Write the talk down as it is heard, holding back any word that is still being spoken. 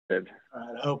Good. All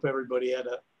right, I hope everybody had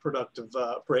a productive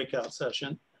breakout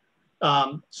session.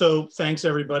 So thanks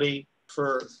everybody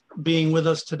for being with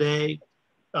us today.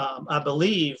 I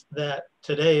believe that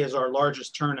today is our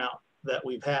largest turnout that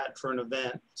we've had for an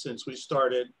event since we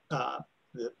started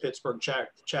the Pittsburgh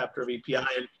chapter of EPI.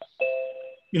 And,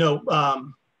 you know,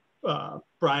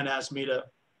 Brian asked me to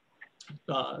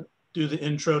do the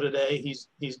intro today.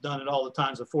 He's done it all the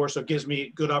times before, so it gives me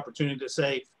a good opportunity to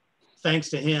say thanks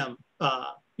to him.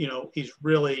 You know, he's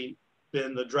really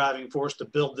been the driving force to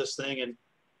build this thing, and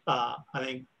I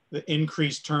think the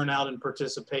increased turnout and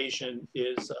participation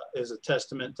is a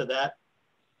testament to that.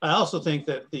 I also think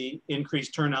that the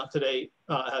increased turnout today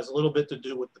has a little bit to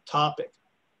do with the topic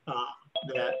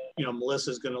that, you know,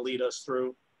 Melissa is going to lead us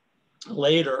through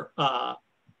later.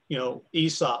 You know,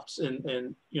 ESOPs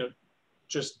and you know,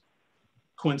 just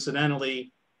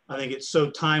coincidentally, I think it's so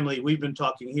timely. We've been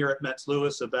talking here at Metz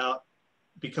Lewis about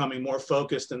becoming more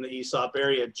focused in the ESOP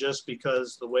area just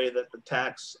because the way that the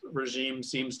tax regime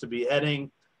seems to be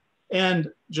heading, and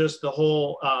just the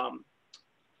whole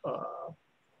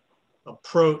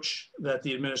approach that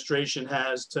the administration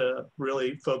has to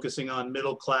really focusing on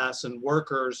middle class and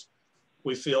workers.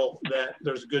 We feel that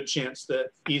there's a good chance that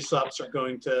ESOPs are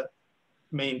going to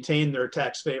maintain their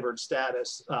tax favored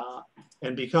status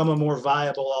and become a more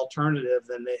viable alternative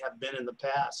than they have been in the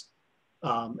past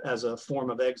as a form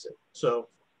of exit. So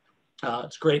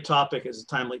it's a great topic, it's a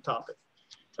timely topic.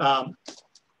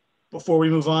 Before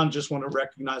we move on, just want to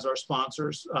recognize our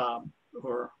sponsors who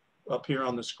are up here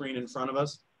on the screen in front of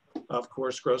us. Of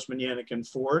course, Grossman, Yannick, and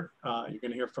Ford. You're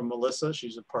going to hear from Melissa.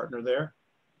 She's a partner there.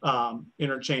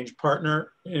 Interchange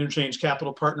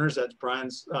Capital Partners, that's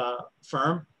Brian's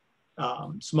firm.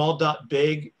 Small Dot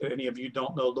Big, any of you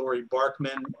don't know Lori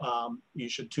Barkman, you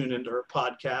should tune into her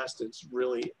podcast. It's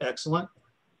really excellent.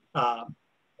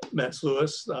 Metz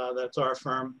Lewis, that's our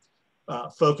firm.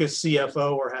 Focus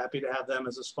CFO, we're happy to have them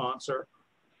as a sponsor.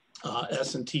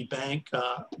 S&T Bank,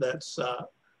 that's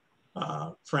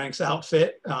Frank's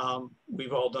outfit.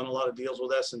 We've all done a lot of deals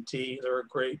with S&T. They're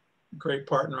a great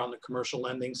partner on the commercial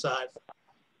lending side.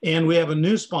 And we have a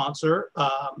new sponsor,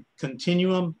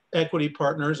 Continuum Equity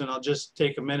Partners, and I'll just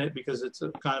take a minute because it's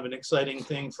a kind of an exciting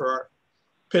thing for our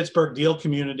Pittsburgh deal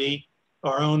community.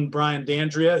 Our own Brian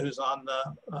Dandria, who's on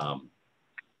the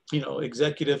you know,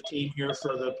 executive team here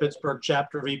for the Pittsburgh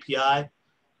chapter of EPI.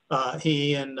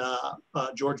 He and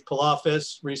George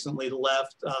Palafis recently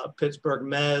left Pittsburgh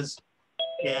Mez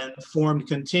and formed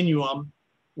Continuum,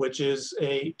 which is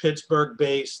a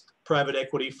Pittsburgh-based private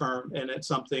equity firm, and it's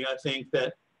something I think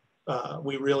that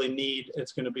we really need.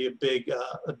 It's going to be a big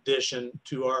addition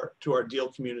to our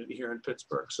deal community here in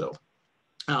Pittsburgh. So,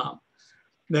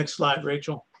 next slide,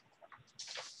 Rachel.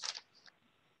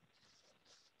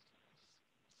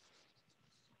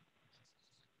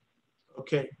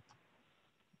 Okay,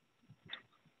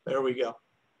 there we go.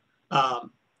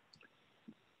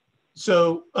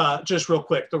 So just real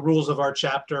quick, the rules of our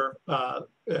chapter,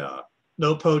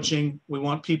 no poaching. We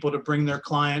want people to bring their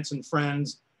clients and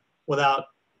friends without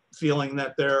feeling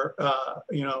that they're,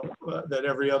 you know, that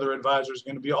every other advisor is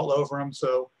going to be all over them.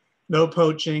 So no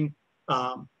poaching.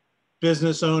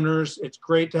 Business owners, it's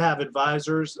great to have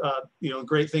advisors. You know, the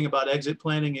great thing about exit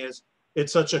planning is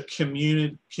it's such a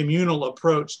communal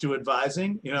approach to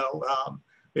advising. You know,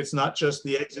 it's not just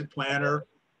the exit planner,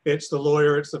 it's the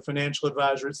lawyer, it's the financial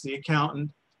advisor, it's the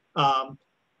accountant.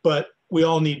 But we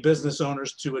all need business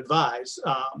owners to advise.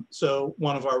 So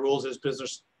one of our rules is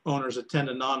business owners attend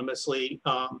anonymously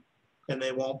and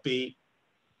they won't be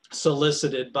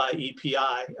solicited by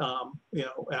EPI, you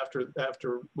know,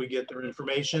 after we get their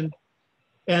information.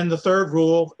 And the third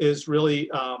rule is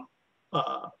really a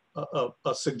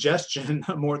suggestion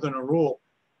more than a rule.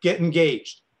 Get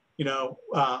engaged. You know,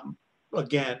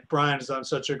 again, Brian has done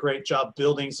such a great job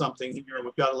building something here.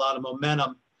 We've got a lot of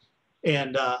momentum,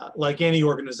 and like any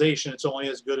organization, it's only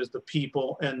as good as the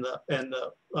people and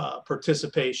the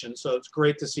participation. So it's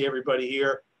great to see everybody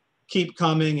here. Keep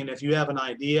coming, and if you have an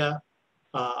idea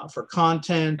for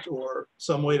content or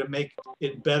some way to make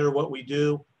it better what we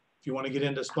do, if you want to get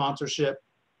into sponsorship,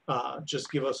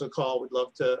 just give us a call. We'd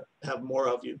love to have more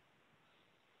of you.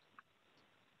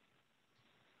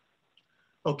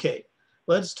 Okay,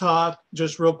 let's talk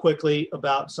just real quickly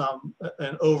about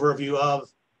an overview of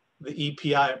the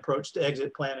EPI approach to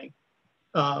exit planning.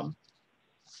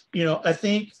 You know, I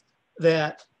think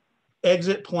that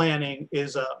exit planning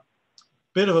is a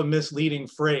bit of a misleading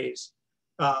phrase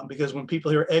because when people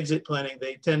hear exit planning,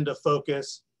 they tend to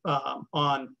focus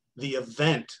on the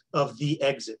event of the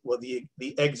exit, well, the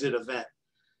exit event.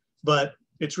 But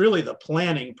it's really the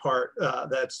planning part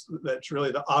that's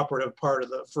really the operative part of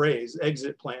the phrase,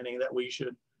 exit planning, that we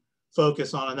should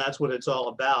focus on, and that's what it's all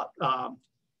about.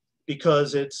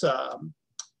 Because it's,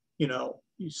 you know,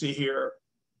 you see here,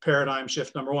 paradigm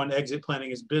shift number one, exit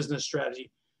planning is business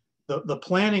strategy. The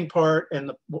planning part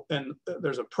and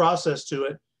there's a process to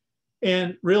it,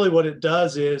 and really what it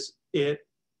does is it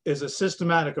is a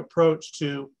systematic approach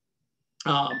to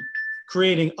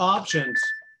creating options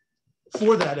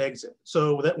for that exit,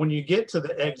 so that when you get to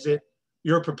the exit,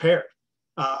 you're prepared.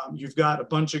 You've got a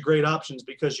bunch of great options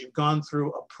because you've gone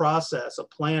through a process of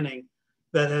planning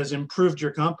that has improved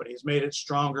your company, has made it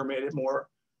stronger, made it more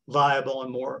viable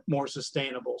and more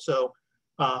sustainable. So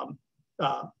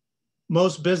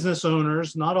most business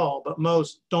owners, not all, but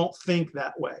most, don't think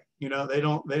that way. You know,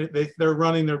 they're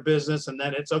running their business and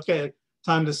then it's okay,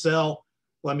 time to sell.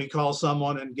 Let me call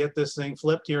someone and get this thing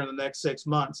flipped here in the next 6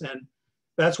 months. And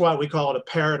that's why we call it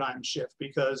a paradigm shift,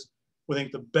 because we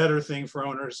think the better thing for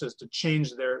owners is to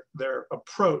change their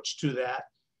approach to that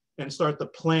and start the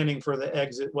planning for the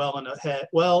exit well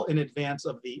in advance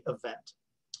of the event.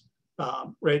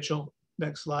 Rachel,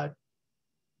 next slide.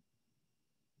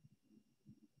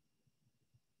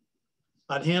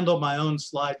 I'd handle my own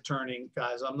slide turning,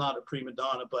 guys. I'm not a prima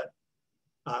donna, but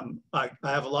I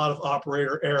have a lot of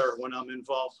operator error when I'm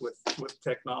involved with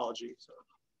technology.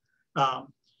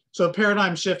 So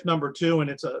paradigm shift number two, and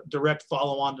it's a direct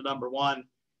follow on to number one,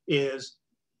 is,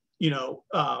 you know,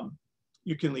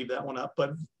 you can leave that one up,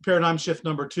 but paradigm shift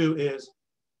number two is,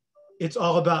 it's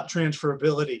all about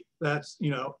transferability. That's,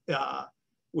 you know,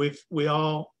 we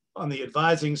all on the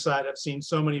advising side have seen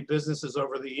so many businesses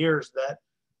over the years that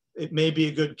it may be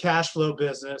a good cash flow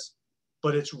business,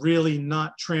 but it's really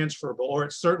not transferable, or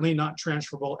it's certainly not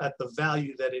transferable at the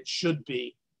value that it should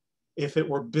be if it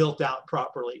were built out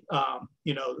properly.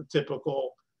 You know, the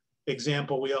typical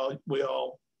example we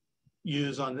all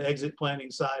use on the exit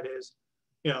planning side is,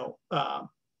 you know,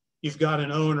 you've got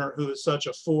an owner who is such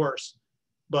a force,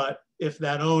 but if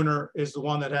that owner is the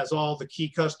one that has all the key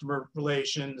customer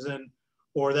relations,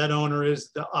 or that owner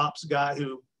is the ops guy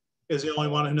who is the only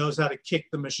one who knows how to kick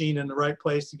the machine in the right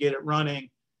place to get it running,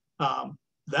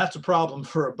 that's a problem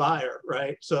for a buyer,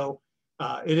 right? So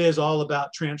it is all about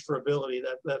transferability.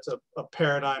 That's a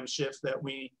paradigm shift that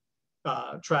we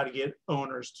try to get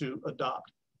owners to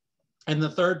adopt. And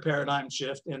the third paradigm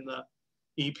shift in the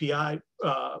EPI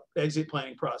exit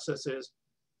planning process is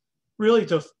really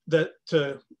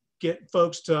to get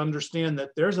folks to understand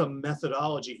that there's a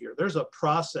methodology here. There's a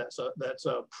process that's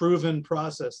a proven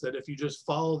process that if you just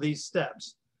follow these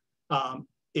steps,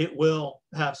 it will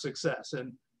have success.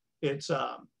 And it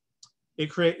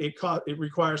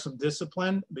requires some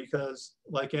discipline, because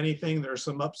like anything, there's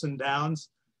some ups and downs.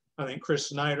 I think Chris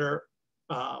Snyder,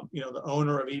 you know, the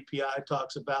owner of EPI,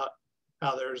 talks about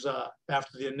how there's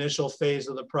after the initial phase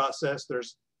of the process,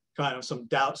 there's kind of some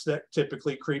doubts that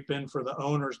typically creep in for the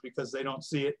owners because they don't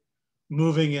see it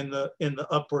moving in the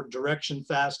upward direction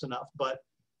fast enough. But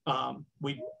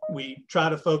we try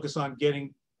to focus on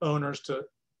getting owners to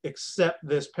accept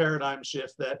this paradigm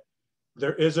shift, that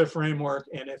there is a framework,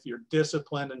 and if you're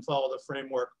disciplined and follow the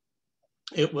framework,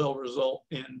 it will result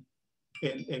in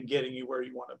getting you where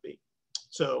you want to be.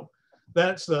 So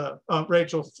that's the,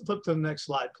 Rachel, flip to the next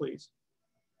slide, please.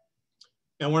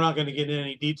 And we're not going to get into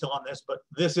any detail on this, but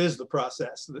this is the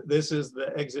process. This is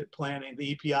the exit planning,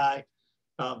 the EPI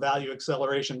value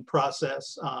acceleration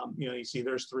process. You know, you see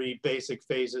there's 3 basic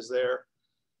phases there: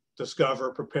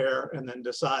 discover, prepare, and then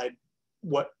decide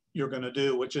what you're going to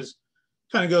do, which is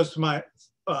kind of goes to my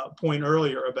point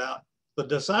earlier about the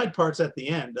decide parts at the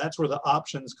end. That's where the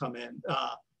options come in.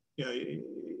 You know,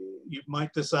 you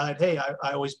might decide, hey,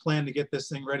 I always plan to get this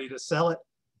thing ready to sell it,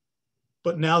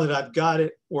 but now that I've got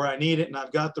it where I need it and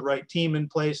I've got the right team in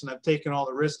place and I've taken all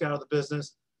the risk out of the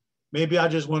business, maybe I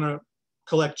just want to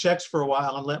collect checks for a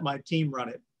while and let my team run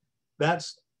it.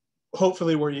 That's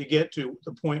hopefully where you get to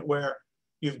the point where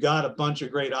you've got a bunch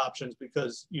of great options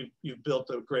because you've built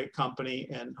a great company,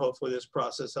 and hopefully this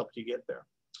process helped you get there.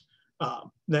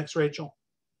 Next, Rachel.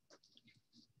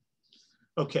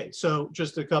 Okay, so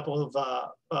just a couple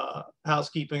of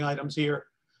housekeeping items here.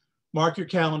 Mark your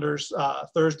calendars.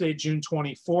 Thursday, June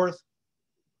 24th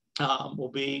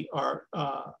will be our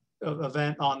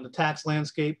event on the tax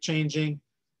landscape changing.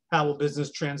 How will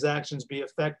business transactions be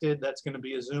affected? That's going to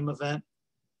be a Zoom event.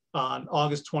 On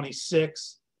August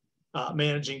 26th,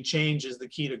 managing change is the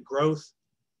key to growth,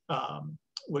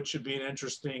 which should be an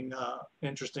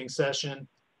interesting session.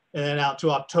 And then out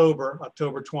to October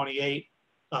 28th.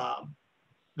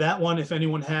 That one, if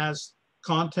anyone has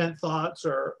content thoughts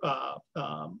or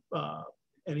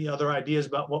any other ideas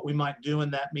about what we might do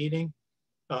in that meeting,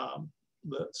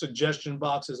 The suggestion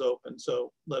box is open,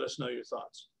 so let us know your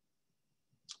thoughts.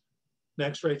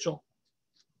 Next, Rachel.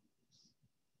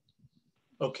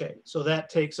 Okay, so that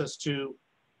takes us to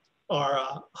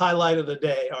our highlight of the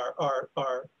day,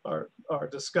 our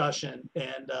discussion,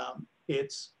 and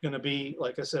it's going to be,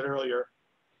 like I said earlier,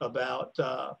 about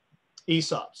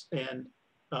ESOPs, and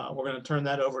we're going to turn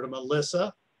that over to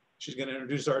Melissa. She's going to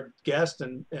introduce our guest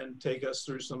and take us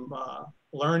through some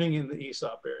learning in the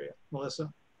ESOP area.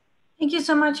 Melissa. Thank you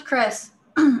so much, Chris.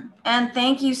 And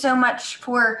thank you so much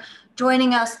for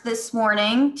joining us this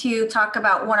morning to talk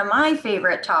about one of my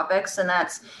favorite topics, and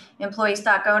that's employee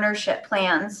stock ownership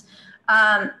plans.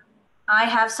 I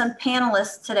have some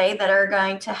panelists today that are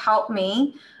going to help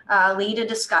me lead a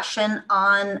discussion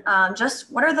on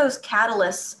just what are those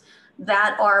catalysts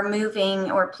that are moving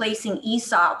or placing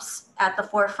ESOPs at the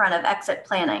forefront of exit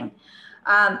planning.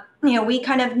 We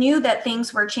kind of knew that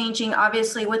things were changing,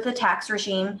 obviously, with the tax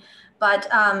regime. But,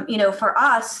 for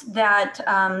us, that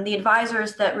the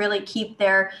advisors that really keep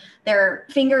their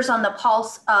fingers on the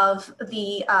pulse of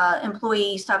the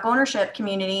employee stock ownership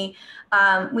community,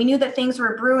 we knew that things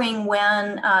were brewing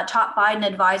when top Biden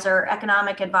advisor,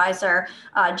 economic advisor,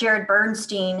 Jared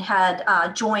Bernstein had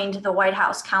joined the White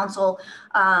House Council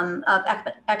of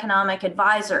Economic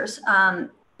Advisors.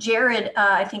 Jared,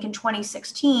 I think in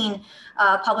 2016,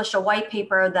 published a white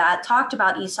paper that talked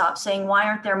about ESOP, saying, why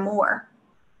aren't there more?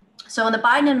 So in the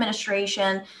Biden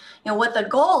administration, what the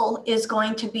goal is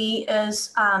going to be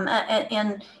is,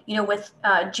 with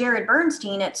Jared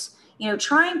Bernstein, it's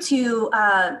trying to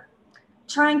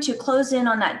close in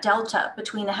on that delta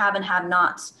between the have and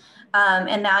have-nots,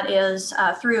 and that is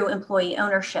through employee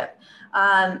ownership.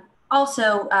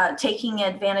 Also taking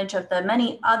advantage of the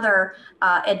many other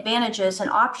advantages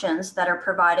and options that are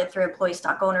provided through employee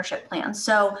stock ownership plans.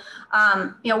 So,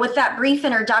 with that brief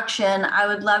introduction, I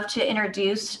would love to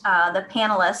introduce the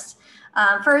panelists.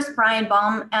 First, Brian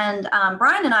Baum, and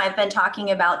Brian and I have been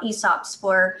talking about ESOPs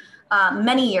for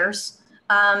many years.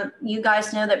 You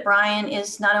guys know that Brian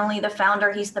is not only the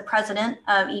founder, he's the president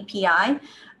of EPI.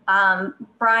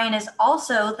 Brian is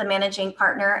also the managing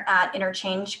partner at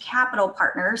Interchange Capital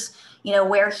Partners,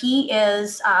 where he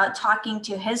is talking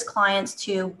to his clients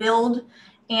to build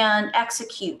and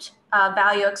execute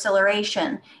value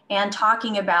acceleration and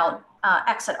talking about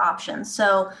exit options.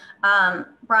 So,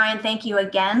 Brian, thank you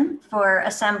again for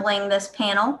assembling this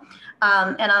panel.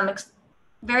 And I'm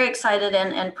very excited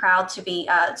and proud to be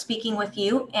speaking with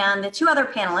you and the two other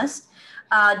panelists.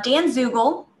 Dan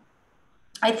Zugel,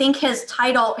 I think his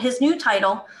new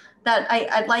title that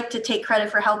I'd like to take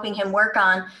credit for helping him work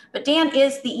on, but Dan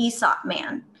is the ESOP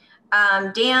man.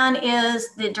 Dan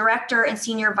is the director and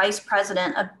senior vice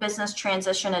president of Business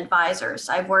Transition Advisors.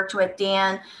 I've worked with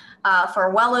Dan for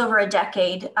well over a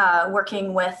decade,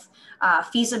 working with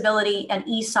feasibility and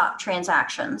ESOP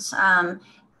transactions.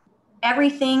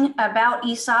 Everything about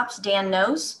ESOPs, Dan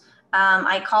knows.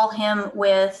 I call him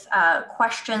with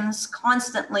questions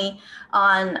constantly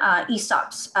on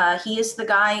ESOPs. He is the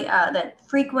guy that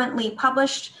frequently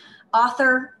published,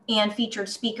 author, and featured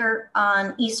speaker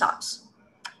on ESOPs.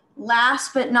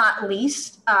 Last but not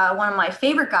least, one of my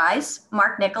favorite guys,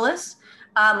 Mark Nicholas.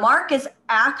 Mark is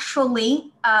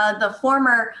actually the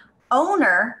former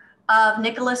owner of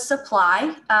Nicholas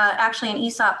Supply, actually an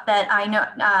ESOP that I know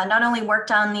not only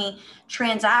worked on the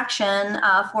transaction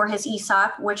for his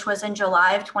ESOP, which was in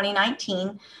July of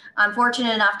 2019. I'm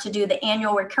fortunate enough to do the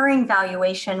annual recurring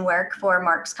valuation work for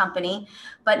Mark's company.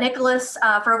 But Nicholas,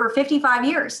 for over 55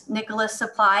 years, Nicholas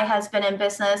Supply has been in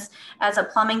business as a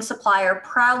plumbing supplier,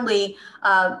 proudly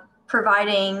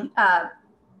providing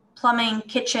plumbing,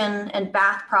 kitchen, and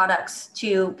bath products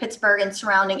to Pittsburgh and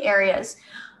surrounding areas.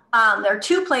 There are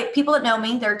people that know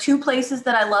me. There are two places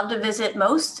that I love to visit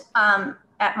most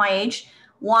at my age.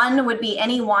 One would be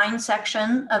any wine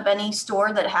section of any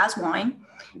store that has wine.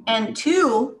 And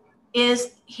two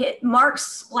is Mark's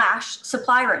Splash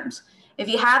supply rooms. If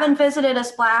you haven't visited a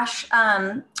Splash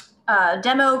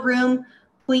demo room,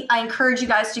 I encourage you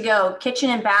guys to go. Kitchen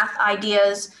and bath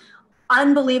ideas,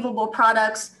 unbelievable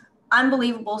products,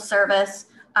 unbelievable service.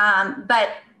 But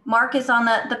Mark is on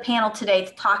the panel today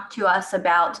to talk to us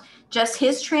about just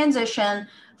his transition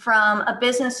from a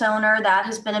business owner that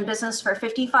has been in business for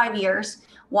 55 years,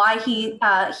 why he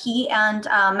and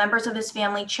members of his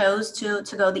family chose to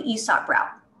go the ESOP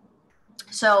route.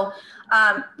 So,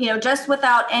 just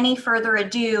without any further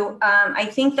ado, I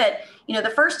think that,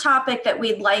 the first topic that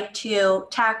we'd like to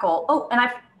tackle,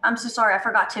 I'm so sorry, I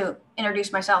forgot to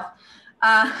introduce myself.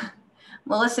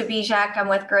 Melissa Bijak. I'm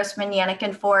with Grossman, Yannick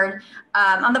and Ford.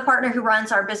 I'm the partner who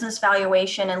runs our business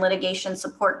valuation and litigation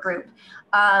support group.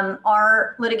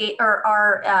 Our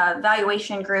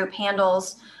valuation group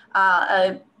handles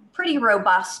a pretty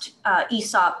robust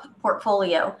ESOP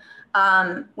portfolio.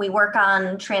 We work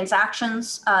on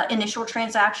transactions, initial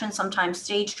transactions, sometimes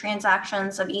stage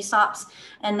transactions of ESOPs,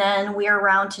 and then we're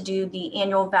around to do the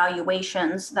annual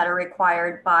valuations that are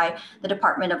required by the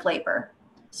Department of Labor.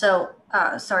 So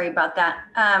sorry about that.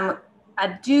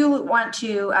 I do want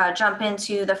to jump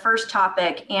into the first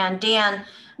topic, and Dan,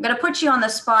 I'm going to put you on the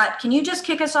spot. Can you just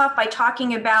kick us off by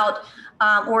talking about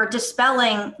or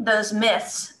dispelling those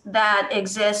myths that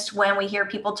exist when we hear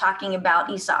people talking about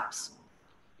ESOPs?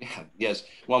 Yeah, yes.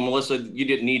 Well, Melissa, you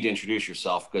didn't need to introduce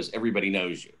yourself because everybody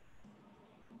knows you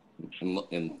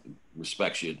and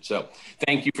respects you. So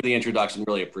thank you for the introduction.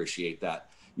 Really appreciate that.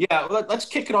 Yeah, let's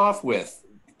kick it off with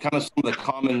kind of some of the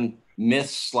common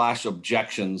myths /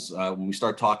 objections when we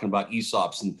start talking about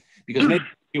ESOPs, and because maybe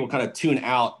people kind of tune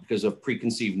out because of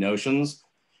preconceived notions.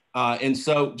 And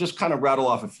so just kind of rattle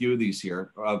off a few of these here.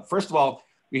 First of all,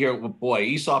 we hear, well, boy,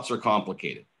 ESOPs are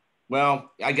complicated. Well,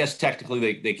 I guess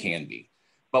technically they can be.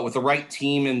 But with the right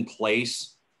team in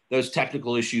place, those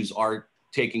technical issues are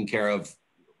taken care of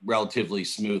relatively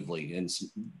smoothly and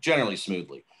generally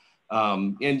smoothly.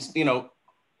 And, you know,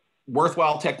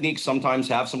 worthwhile techniques sometimes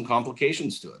have some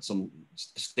complications to it. Some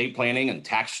estate planning and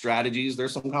tax strategies,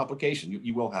 there's some complication.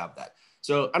 You will have that.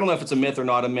 So I don't know if it's a myth or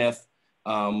not a myth,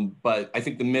 but I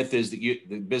think the myth is that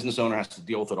the business owner has to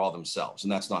deal with it all themselves.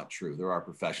 And that's not true. There are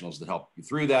professionals that help you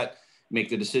through that, make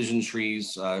the decision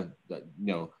trees, a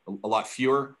lot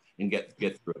fewer, and get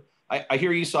through it. I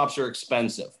hear ESOPs are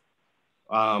expensive.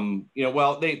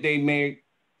 Well, they may,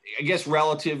 I guess,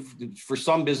 relative for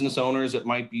some business owners, it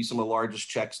might be some of the largest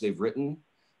checks they've written.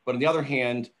 But on the other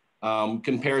hand,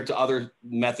 compared to other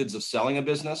methods of selling a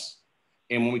business,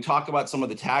 and when we talk about some of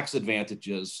the tax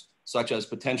advantages, such as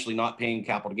potentially not paying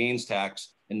capital gains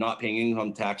tax and not paying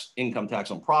income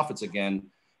tax on profits again,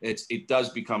 it does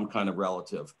become kind of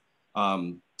relative.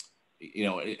 And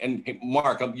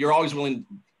Mark, you're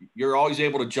always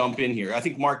able to jump in here. I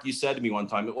think, Mark, you said to me one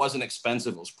time, it wasn't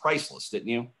expensive, it was priceless, didn't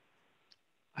you?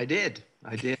 I did.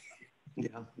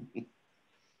 Yeah.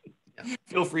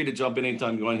 Feel free to jump in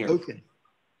anytime you want here. Okay.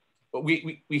 But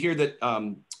we hear that,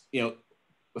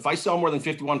 if I sell more than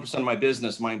 51% of my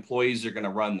business, my employees are going to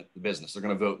run the business. They're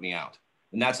going to vote me out.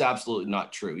 And that's absolutely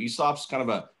not true. ESOP's kind of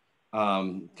in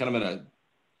a,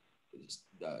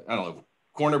 I don't know,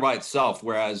 corner by itself,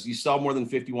 whereas you sell more than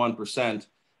 51%,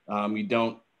 you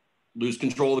don't lose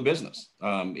control of the business.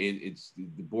 The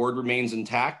board remains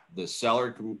intact. The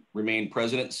seller can remain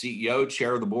president, CEO,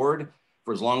 chair of the board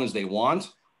for as long as they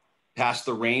want, pass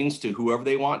the reins to whoever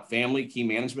they want, family, key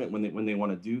management when they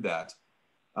want to do that.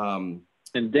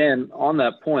 And Dan, on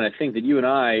that point, I think that you and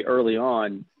I early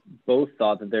on both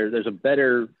thought that there's a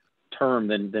better term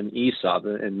than ESOP,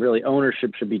 and really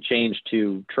ownership should be changed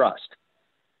to trust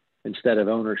instead of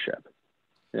ownership.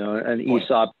 An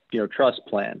ESOP, trust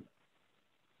plan.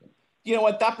 You know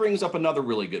what? That brings up another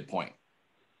really good point.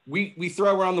 We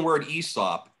throw around the word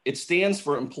ESOP. It stands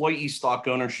for Employee Stock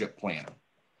Ownership Plan.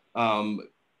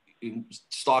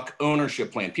 Stock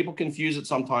ownership plan. People confuse it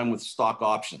sometimes with stock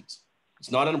options. It's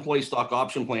not an employee stock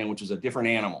option plan, which is a different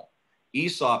animal.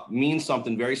 ESOP means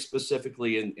something very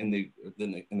specifically in the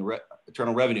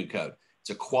Internal Revenue Code. It's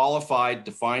a qualified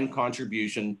defined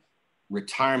contribution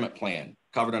retirement plan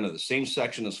covered under the same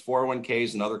section as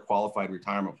 401ks and other qualified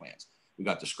retirement plans. We've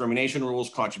got discrimination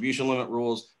rules, contribution limit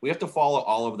rules. We have to follow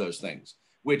all of those things,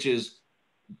 which is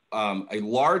a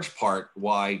large part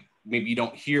why maybe you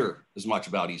don't hear as much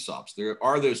about ESOPs. There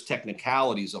are those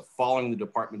technicalities of following the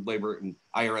Department of Labor and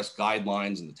IRS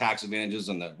guidelines and the tax advantages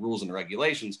and the rules and the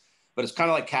regulations, but it's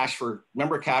kind of like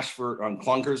remember cash for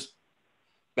clunkers?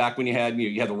 Back when you had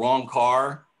the wrong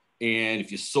car, and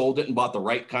if you sold it and bought the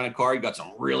right kind of car, you got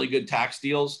some really good tax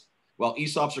deals. Well,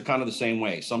 ESOPs are kind of the same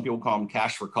way. Some people call them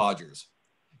cash for codgers.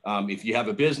 If you have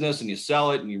a business and you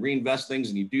sell it and you reinvest things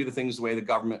and you do the things the way the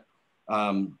government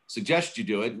suggests you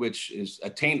do it, which is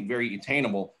very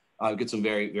attainable, get some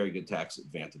very, very good tax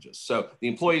advantages. So the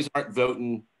employees aren't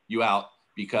voting you out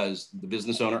because the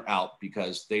business owner out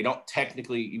because they don't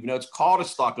technically, even though it's called a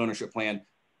stock ownership plan,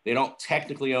 they don't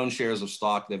technically own shares of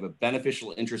stock. They have a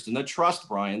beneficial interest in the trust,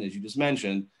 Brian, as you just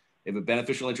mentioned. They have a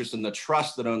beneficial interest in the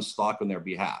trust that owns stock on their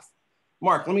behalf.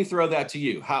 Mark, let me throw that to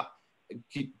you.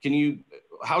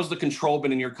 How's the control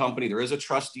been in your company? There is a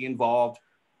trustee involved.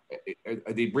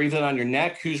 Are they breathing on your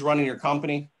neck? Who's running your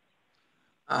company?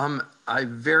 I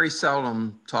very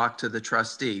seldom talk to the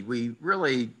trustee. We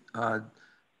really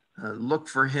look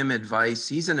for him advice.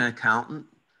 He's an accountant.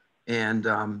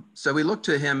 And so we look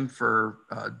to him for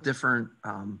different,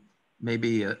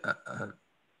 maybe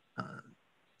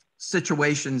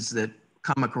situations that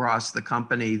come across the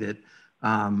company that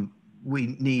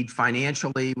we need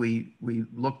financially. We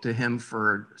look to him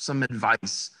for some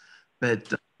advice,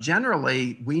 but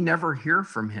generally we never hear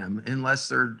from him unless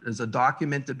there is a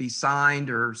document to be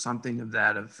signed or something of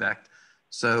that effect.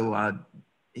 So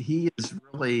he is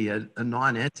really a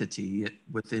non-entity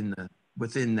within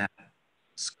that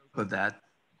scope of that,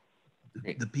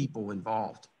 the people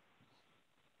involved.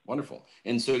 Wonderful.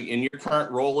 And so, and your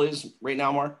current role is right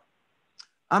now, Mark?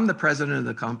 I'm the president of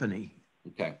the company.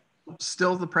 Okay.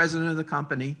 Still the president of the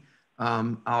company.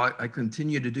 I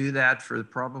continue to do that for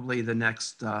probably the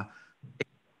next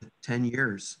 10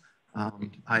 years.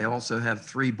 I also have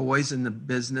 3 boys in the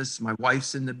business. My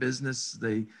wife's in the business.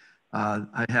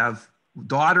 I have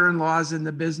daughter-in-laws in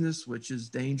the business, which is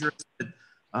dangerous. It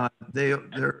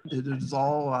is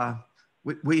all,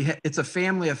 it's a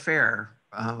family affair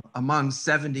among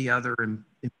 70 other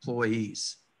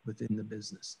employees within the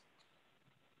business.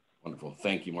 Wonderful.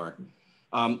 Thank you, Mark.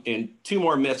 And 2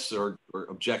 more myths or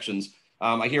objections.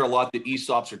 I hear a lot that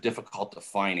ESOPs are difficult to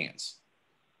finance.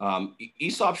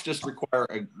 ESOPs just require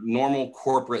a normal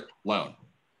corporate loan,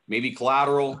 maybe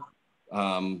collateral.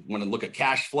 When I look at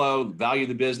cash flow, value of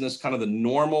the business, kind of the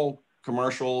normal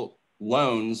commercial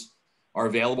loans are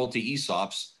available to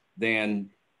ESOPs than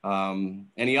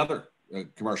any other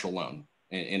commercial loan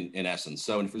in essence.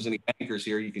 So if there's any bankers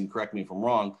here, you can correct me if I'm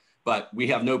wrong, but we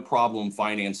have no problem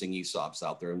financing ESOPs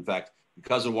out there. In fact,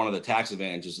 because of one of the tax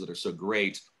advantages that are so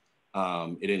great,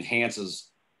 it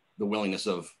enhances the willingness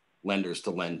of lenders to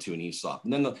lend to an ESOP.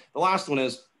 And then the last one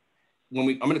is,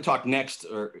 I'm going to talk next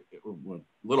a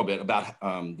little bit about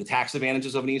the tax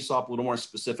advantages of an ESOP, a little more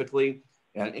specifically,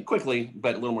 and quickly,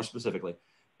 but a little more specifically.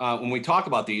 When we talk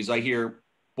about these, I hear,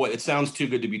 boy, it sounds too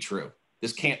good to be true.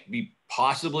 This can't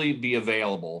possibly be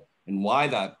available. And why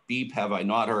that beep have I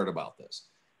not heard about this?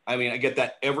 I mean, I get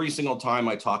that every single time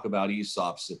I talk about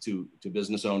ESOPs to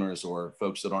business owners or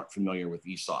folks that aren't familiar with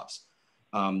ESOPs.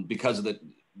 Because of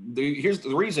here's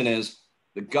the reason is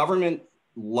the government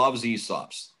loves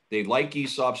ESOPs. They like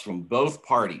ESOPs from both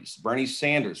parties. Bernie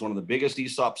Sanders, one of the biggest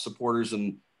ESOP supporters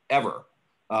ever.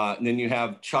 And then you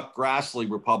have Chuck Grassley,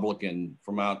 Republican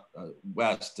from out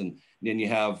west. And then you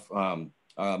have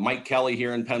Mike Kelly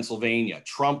here in Pennsylvania.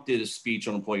 Trump did a speech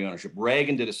on employee ownership.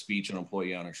 Reagan did a speech on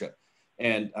employee ownership.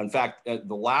 And in fact, at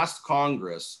the last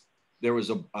Congress, there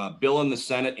was a bill in the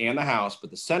Senate and the House,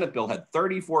 but the Senate bill had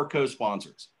 34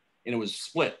 co-sponsors. And it was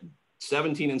split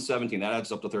 17 and 17. That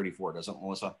adds up to 34, doesn't it,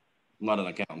 Melissa? I'm not an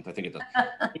accountant. I think it does.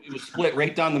 It was split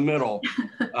right down the middle,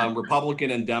 Republican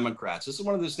and Democrats. This is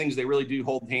one of those things they really do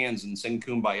hold hands and sing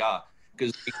kumbaya,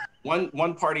 because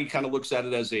one party kind of looks at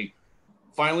it as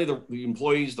finally the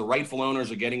employees, the rightful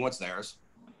owners are getting what's theirs.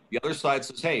 The other side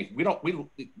says, hey, we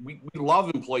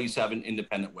love employees having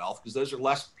independent wealth because those are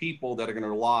less people that are going to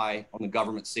rely on the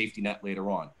government safety net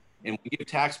later on. And when we give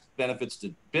tax benefits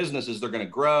to businesses, they're going to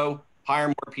grow, hire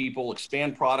more people,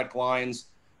 expand product lines,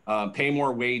 pay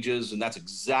more wages, and that's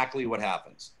exactly what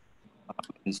happens.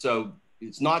 And so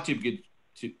it's not too good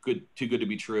to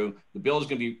be true. The bill is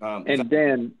going to be. And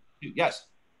Dan, yes.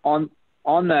 On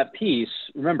that piece,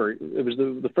 remember, it was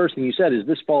the first thing you said is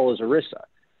this fall is ERISA,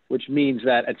 which means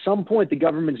that at some point the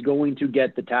government's going to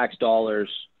get the tax dollars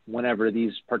whenever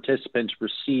these participants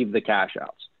receive the cash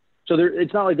outs. So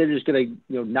it's not like they're just going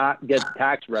to not get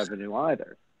tax revenue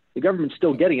either. The government's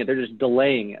still getting it. They're just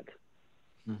delaying it.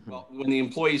 Mm-hmm. Well, when the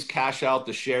employees cash out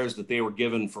the shares that they were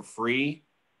given for free,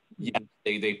 yeah,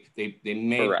 they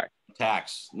may Correct.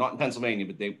 tax, not in Pennsylvania,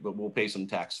 but we'll pay some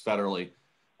tax federally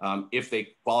if they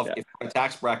qualify if they're in a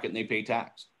tax bracket and they pay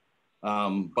tax.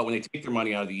 But when they take their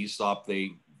money out of the ESOP,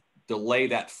 they delay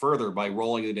that further by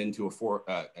rolling it into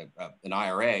an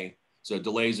IRA. So it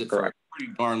delays it for a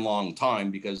pretty darn long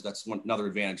time, because that's another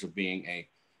advantage of being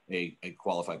a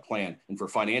qualified plan. And for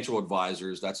financial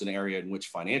advisors, that's an area in which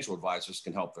financial advisors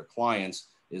can help their clients,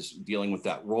 is dealing with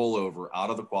that rollover out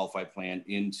of the qualified plan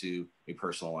into a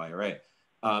personal IRA.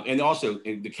 And also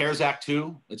the CARES Act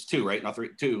 2, it's 2, right? Not 3,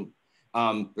 2.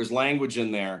 There's language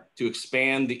in there to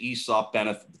expand the ESOP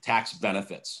benefit, the tax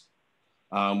benefits.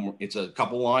 It's a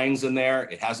couple lines in there.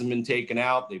 It hasn't been taken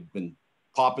out. They've been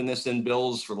popping this in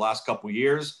bills for the last couple of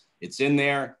years. It's in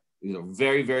there. There's a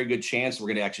very, very good chance we're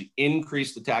going to actually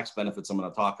increase the tax benefits I'm going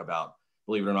to talk about,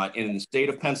 believe it or not. And in the state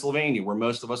of Pennsylvania, where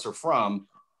most of us are from,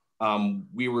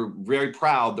 we were very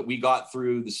proud that we got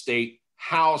through the state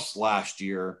House last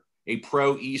year a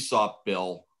pro-ESOP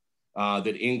bill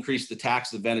that increased the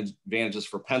tax advantages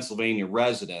for Pennsylvania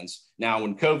residents. Now,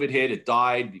 when COVID hit, it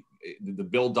died. The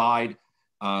bill died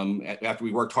after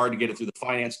we worked hard to get it through the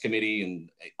Finance Committee and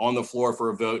on the floor for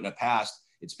a vote, and it passed.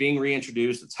 It's being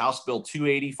reintroduced. It's House Bill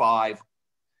 285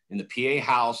 in the PA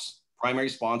House. Primary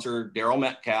sponsor, Daryl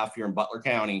Metcalf here in Butler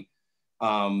County.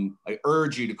 I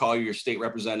urge you to call your state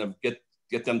representative,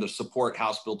 get them to support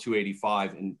House Bill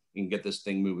 285 and get this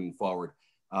thing moving forward.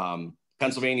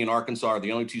 Pennsylvania and Arkansas are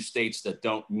the only two states that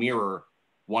don't mirror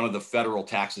one of the federal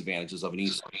tax advantages of an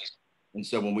ESOP. And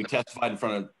so when we testified in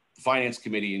front of the Finance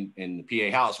Committee in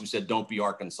the PA House, we said, don't be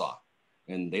Arkansas.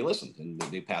 And they listened and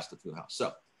they passed it through the House.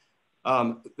 So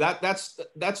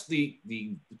that's the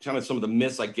kind of some of the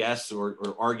myths, I guess,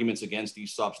 or arguments against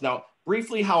ESOPs. Now,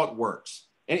 briefly how it works.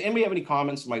 Anybody have any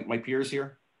comments, my peers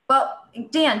here? Well,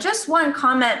 Dan, just one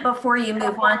comment before you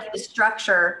move on to the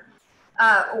structure.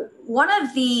 One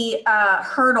of the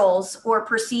hurdles or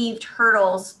perceived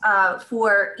hurdles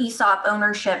for ESOP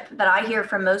ownership that I hear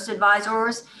from most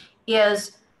advisors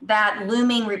is that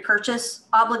looming repurchase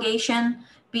obligation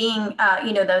being,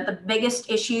 the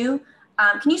biggest issue.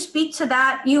 Can you speak to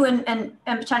that, you and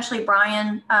potentially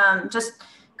Brian, just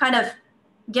kind of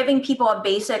giving people a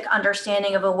basic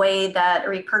understanding of a way that a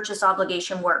repurchase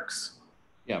obligation works?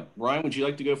 Yeah, Brian, would you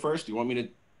like to go first? Do you want me to?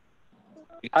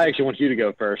 I actually want you to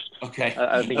go first. Okay.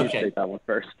 I think you should take that one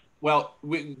first. Well,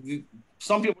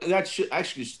 some people, that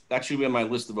should be on my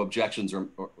list of objections. Or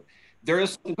there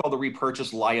is something called the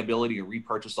repurchase liability or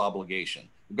repurchase obligation.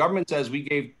 The government says we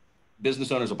gave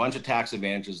business owners a bunch of tax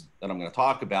advantages that I'm going to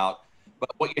talk about. But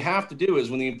what you have to do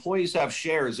is when the employees have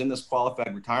shares in this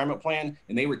qualified retirement plan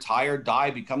and they retire,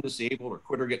 die, become disabled, or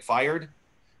quit or get fired,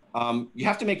 you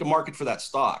have to make a market for that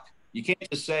stock. You can't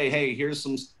just say, hey, here's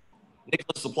some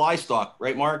Nicholas Supply stock,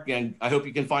 right, Mark? And I hope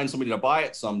you can find somebody to buy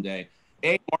it someday.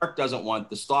 Mark doesn't want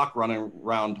the stock running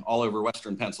around all over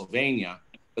Western Pennsylvania,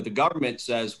 but the government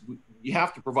says you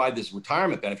have to provide this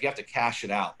retirement benefit. You have to cash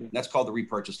it out. And that's called the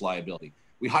repurchase liability.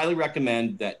 We highly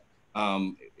recommend that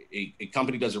a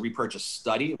company does a repurchase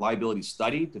study, liability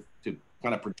study to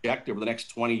kind of project over the next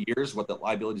 20 years what that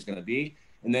liability is going to be,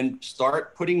 and then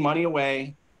start putting money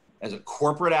away as a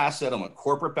corporate asset on a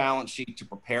corporate balance sheet to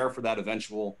prepare for that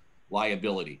eventual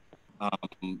liability.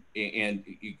 And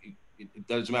it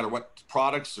doesn't matter what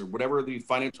products or whatever the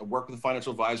financial, work with the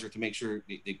financial advisor to make sure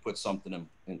they put something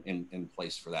in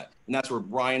place for that. And that's where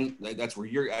Brian, that's where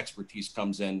your expertise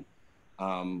comes in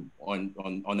on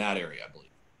that area, I believe.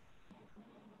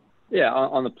 Yeah,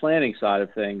 on the planning side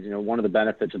of things, one of the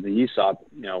benefits of the ESOP,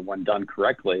 when done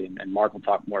correctly, and Mark will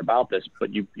talk more about this,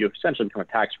 but you essentially become a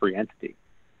tax-free entity.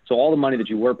 So all the money that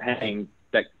you were paying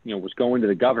that was going to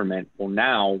the government, well,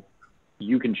 now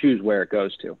you can choose where it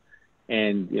goes to.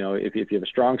 And if you have a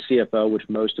strong CFO, which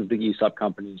most of the ESOP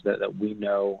companies that we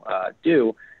know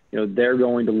do, they're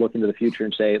going to look into the future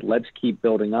and say, let's keep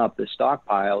building up this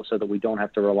stockpile so that we don't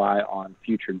have to rely on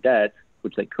future debt,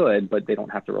 which they could, but they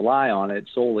don't have to rely on it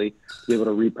solely to be able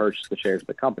to repurchase the shares of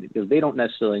the company, because they don't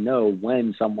necessarily know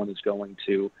when someone is going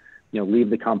to leave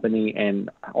the company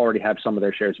and already have some of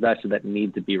their shares vested that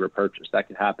need to be repurchased. That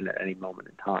could happen at any moment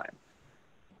in time.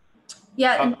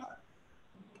 Yeah,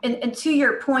 and to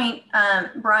your point,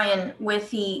 Brian,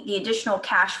 with the additional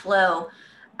cash flow,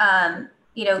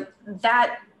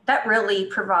 that really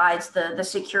provides the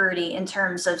security in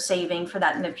terms of saving for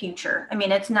that in the future. I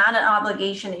mean, it's not an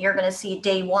obligation that you're going to see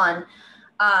day one.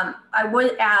 I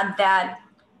would add that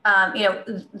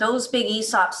those big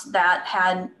ESOPs that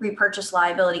had repurchase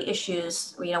liability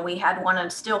issues, we had one in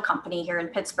a steel company here in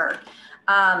Pittsburgh.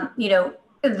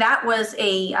 That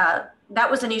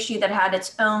was an issue that had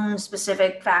its own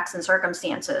specific facts and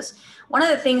circumstances. One of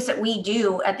the things that we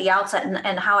do at the outset,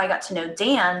 and how I got to know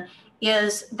Dan,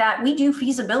 is that we do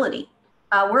feasibility.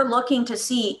 We're looking to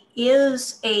see,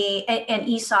 is an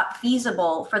ESOP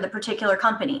feasible for the particular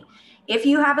company? If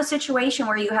you have a situation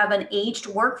where you have an aged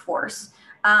workforce,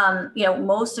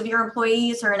 most of your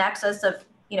employees are in excess of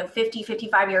 50,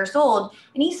 55 years old,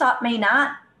 an ESOP may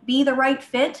not be the right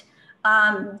fit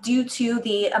due to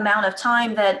the amount of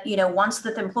time that, once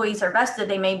that the employees are vested,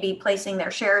 they may be placing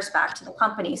their shares back to the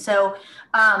company. So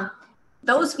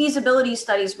those feasibility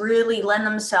studies really lend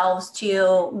themselves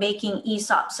to making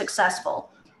ESOP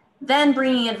successful. Then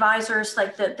bringing advisors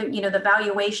like the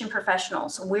valuation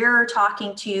professionals. We're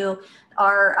talking to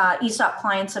our ESOP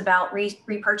clients about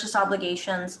repurchase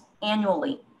obligations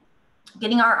annually.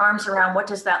 getting our arms around what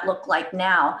does that look like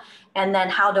now, and then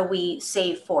how do we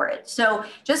save for it. So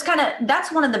just kind of,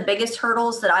 that's one of the biggest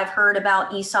hurdles that I've heard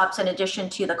about ESOPs, in addition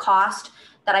to the cost,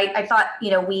 that I thought,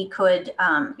 we could,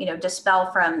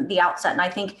 dispel from the outset. And I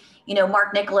think,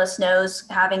 Mark Nicholas knows,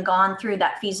 having gone through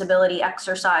that feasibility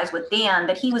exercise with Dan,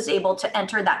 that he was able to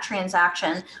enter that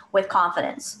transaction with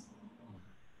confidence.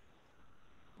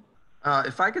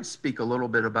 If I could speak a little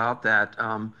bit about that,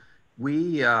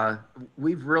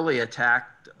 we've really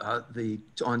attacked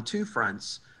on two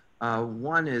fronts.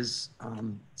 One is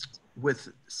with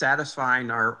satisfying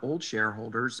our old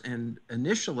shareholders, and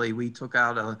initially we took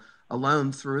out a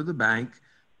loan through the bank,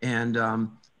 and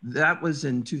that was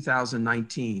in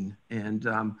 2019. And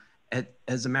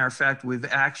as a matter of fact, we've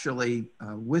actually,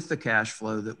 with the cash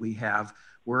flow that we have,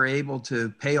 we're able to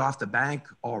pay off the bank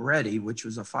already, which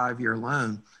was a 5-year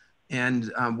loan.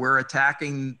 And we're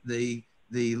attacking the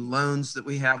loans that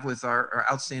we have with our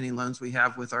outstanding loans we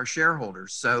have with our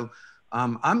shareholders. So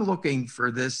I'm looking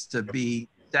for this to be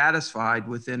satisfied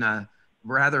within a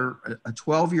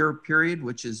 12-year period,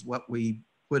 which is what we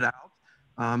put out.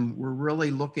 We're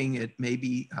really looking at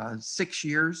maybe 6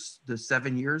 years to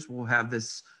 7 years. We'll have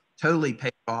this totally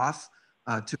paid off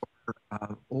to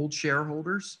our old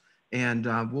shareholders, and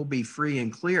we'll be free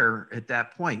and clear at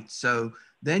that point. So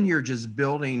then you're just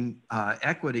building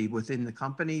equity within the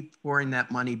company, pouring that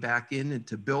money back in and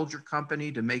to build your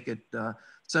company, to make it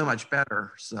so much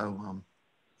better. So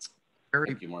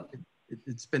Thank you, Mark.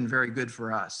 It's been very good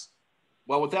for us.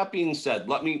 Well, with that being said,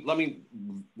 let me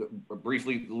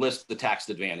briefly list the tax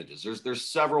advantages. There's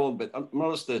several, but I'm going to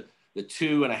list the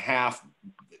 2.5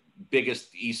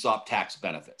 biggest ESOP tax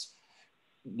benefits.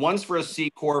 One's for a C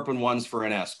Corp and one's for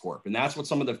an S Corp. And that's what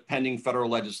some of the pending federal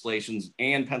legislations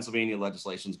and Pennsylvania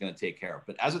legislation is going to take care of.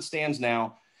 But as it stands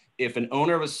now, if an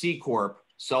owner of a C Corp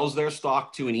sells their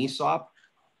stock to an ESOP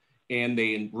and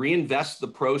they reinvest the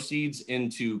proceeds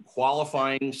into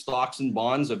qualifying stocks and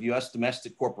bonds of U.S.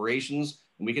 domestic corporations,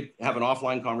 and we could have an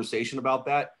offline conversation about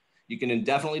that, you can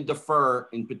indefinitely defer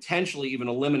and potentially even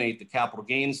eliminate the capital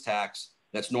gains tax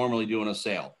that's normally due on a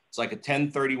sale. It's like a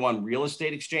 1031 real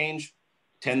estate exchange,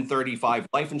 1035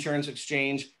 life insurance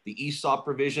exchange. The ESOP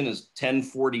provision is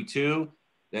 1042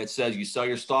 that says you sell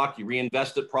your stock, you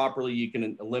reinvest it properly, you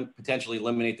can potentially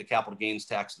eliminate the capital gains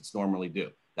tax that's normally due.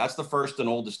 That's the first and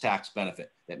oldest tax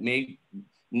benefit that may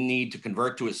need to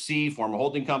convert to a C, form a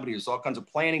holding company. There's all kinds of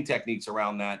planning techniques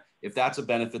around that if that's a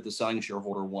benefit the selling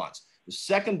shareholder wants. The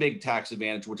second big tax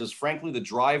advantage, which is frankly the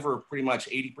driver of pretty much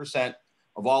 80%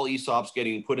 of all ESOPs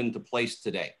getting put into place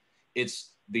today,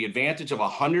 it's the advantage of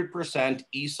 100%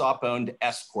 ESOP-owned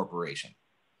S corporation.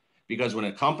 Because when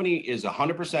a company is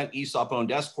 100%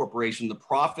 ESOP-owned S corporation, the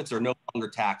profits are no longer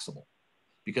taxable.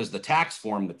 Because the tax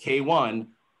form, the K-1,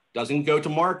 doesn't go to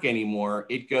Mark anymore.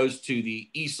 It goes to the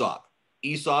ESOP.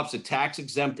 ESOP's a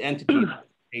tax-exempt entity that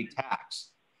pay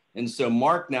tax. And so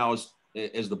Mark now, as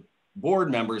the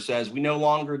board member, says we no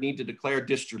longer need to declare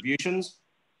distributions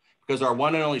because our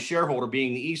one and only shareholder,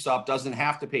 being the ESOP, doesn't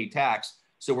have to pay tax.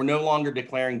 So we're no longer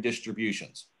declaring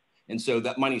distributions. And so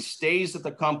that money stays at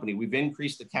the company. We've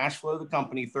increased the cash flow of the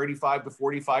company 35 to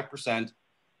 45%.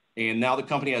 And now the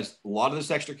company has a lot of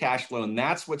this extra cash flow, and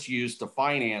that's what's used to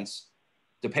finance,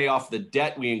 to pay off the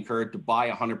debt we incurred to buy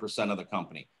 100% of the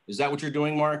company. Is that what you're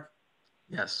doing, Mark?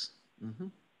 Yes. Mm-hmm.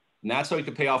 And that's how we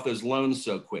could pay off those loans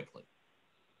so quickly.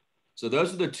 So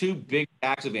those are the two big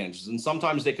tax advantages. And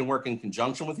sometimes they can work in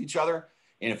conjunction with each other.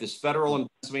 And if this federal and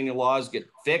Pennsylvania laws get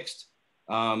fixed,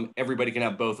 everybody can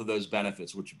have both of those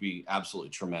benefits, which would be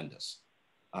absolutely tremendous.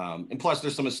 And plus,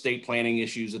 there's some estate planning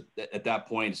issues at that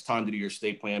point. It's time to do your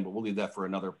estate plan, but we'll leave that for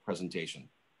another presentation.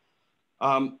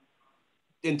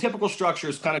 In typical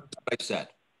structures, kind of what I said,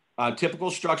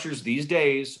 typical structures these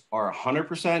days are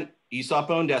 100%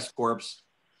 ESOP-owned S Corps.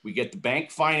 We get the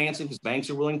bank financing because banks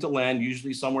are willing to lend,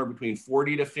 usually somewhere between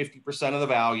 40 to 50% of the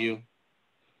value.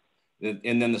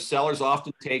 And then the sellers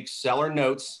often take seller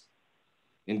notes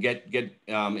and get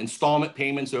installment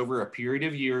payments over a period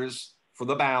of years for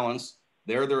the balance.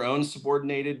 They're their own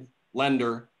subordinated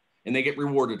lender, and they get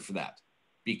rewarded for that.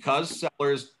 Because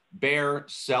sellers bear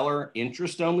seller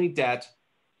interest-only debt,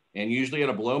 and usually at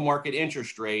a below market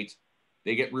interest rate,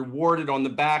 they get rewarded on the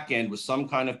back end with some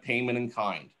kind of payment in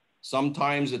kind.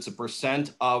 Sometimes it's a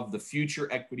percent of the future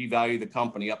equity value of the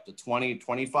company, up to 20,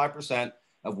 25%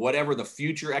 of whatever the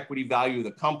future equity value of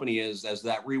the company is as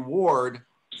that reward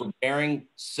for bearing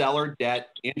seller debt,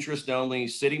 interest only,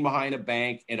 sitting behind a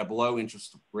bank at a below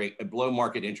interest rate, a below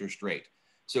market interest rate.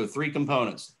 So 3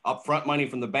 components: upfront money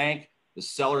from the bank, the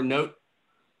seller note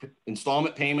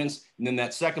installment payments, and then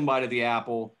that second bite of the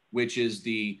apple, which is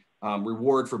the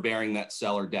reward for bearing that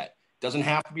seller debt. Doesn't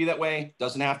have to be that way.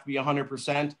 Doesn't have to be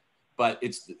 100%, but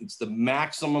it's the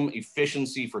maximum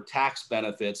efficiency for tax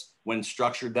benefits when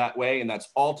structured that way. And that's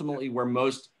ultimately where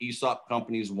most ESOP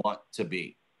companies want to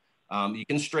be. You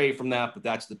can stray from that, but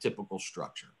that's the typical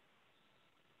structure.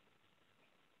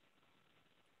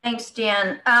 Thanks,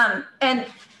 Dan. And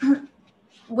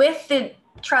with the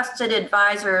trusted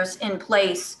advisors in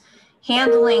place,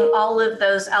 handling all of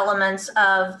those elements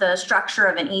of the structure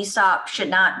of an ESOP should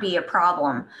not be a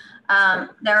problem.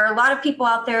 There are a lot of people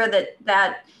out there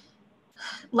that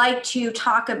like to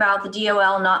talk about the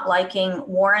DOL not liking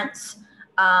warrants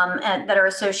and that are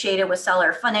associated with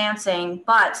seller financing,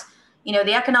 but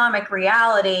the economic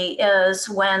reality is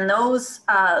when those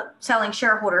selling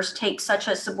shareholders take such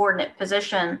a subordinate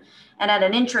position and at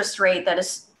an interest rate that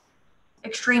is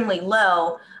extremely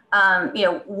low,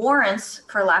 warrants,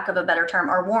 for lack of a better term,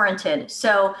 are warranted.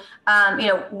 So,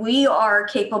 we are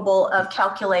capable of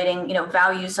calculating,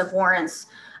 values of warrants.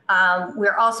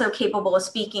 We're also capable of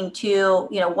speaking to,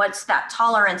 what's that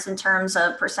tolerance in terms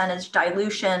of percentage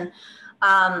dilution.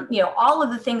 All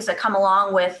of the things that come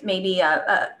along with maybe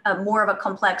a more of a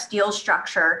complex deal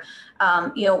structure,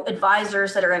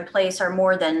 advisors that are in place are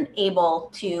more than able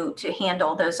to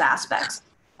handle those aspects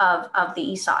of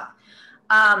the ESOP.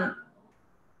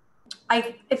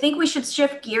 I think we should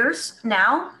shift gears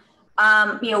now.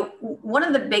 One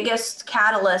of the biggest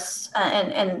catalysts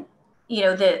and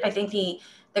I think the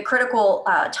critical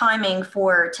timing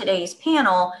for today's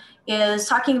panel is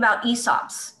talking about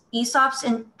ESOPs. ESOPs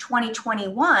in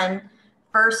 2021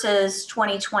 versus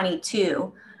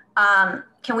 2022.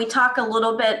 Can we talk a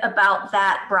little bit about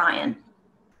that, Brian?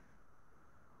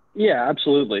 Yeah,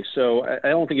 absolutely. So I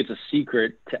don't think it's a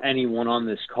secret to anyone on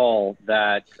this call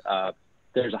that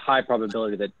there's a high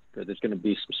probability that there's going to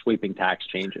be some sweeping tax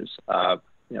changes.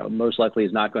 Most likely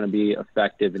is not going to be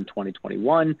effective in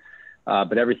 2021.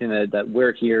 But everything that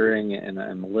we're hearing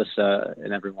and Melissa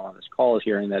and everyone on this call is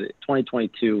hearing that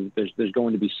 2022, there's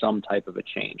going to be some type of a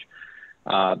change.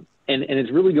 And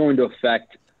it's really going to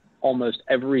affect almost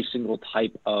every single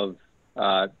type of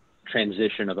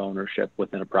transition of ownership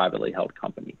within a privately held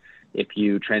company. If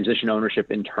you transition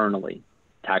ownership internally,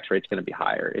 tax rate's going to be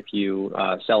higher. If you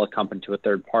sell a company to a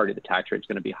third party, the tax rate's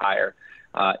going to be higher.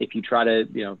 If you try to,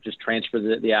 just transfer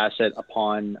the asset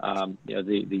upon,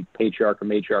 the patriarch or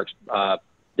matriarch's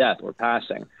death or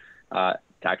passing,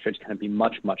 tax rate's going to be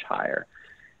much, much higher.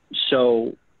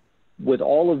 So with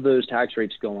all of those tax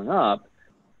rates going up,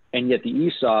 and yet the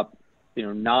ESOP,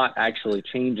 not actually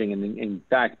changing and in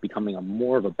fact becoming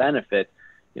more of a benefit,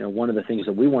 one of the things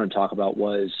that we want to talk about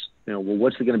was,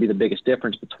 what's going to be the biggest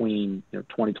difference between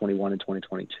 2021 and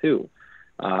 2022?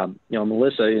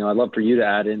 Melissa, I'd love for you to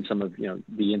add in some of,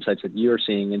 the insights that you're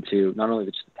seeing into not only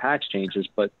the tax changes,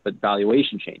 but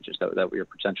valuation changes that we are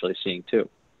potentially seeing too.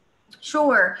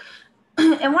 Sure.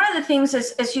 And one of the things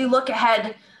is, as you look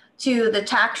ahead to the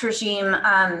tax regime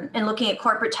and looking at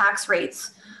corporate tax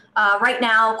rates, right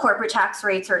now, corporate tax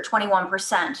rates are at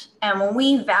 21%. And when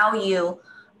we value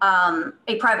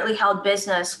a privately held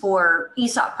business for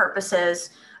ESOP purposes,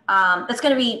 it's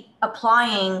going to be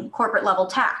applying corporate level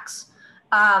tax.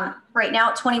 Right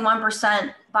now at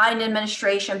 21%, Biden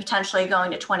administration potentially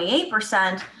going to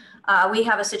 28%. We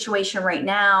have a situation right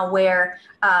now where,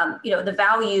 the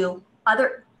value,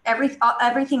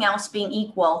 everything else being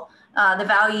equal, the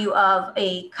value of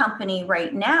a company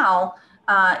right now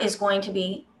is going to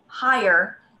be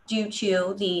higher due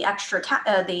to the extra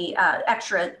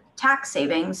tax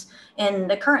savings in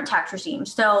the current tax regime.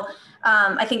 So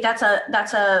I think that's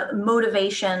a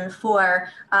motivation for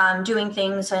doing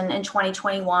things in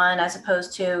 2021 as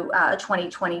opposed to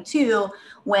 2022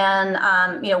 when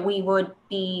we would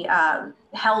be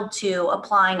held to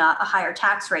applying a higher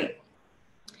tax rate.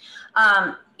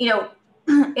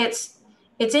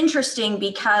 It's interesting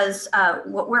because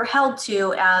what we're held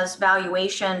to as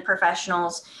valuation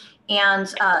professionals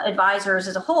and advisors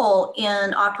as a whole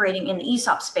in operating in the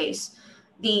ESOP space,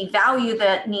 the value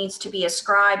that needs to be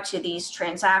ascribed to these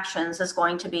transactions is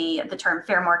going to be the term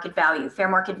fair market value. Fair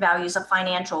market value is a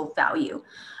financial value.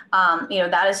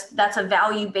 That's a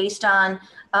value based on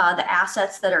the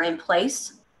assets that are in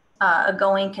place, a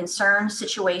going concern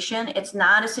situation. It's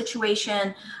not a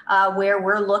situation where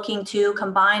we're looking to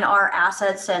combine our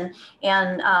assets and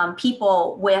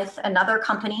people with another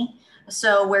company.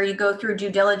 So where you go through due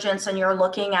diligence and you're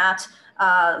looking at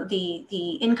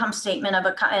the income statement of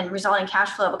and resulting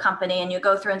cash flow of a company, and you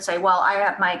go through and say, well, I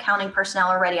have my accounting personnel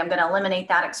already, I'm going to eliminate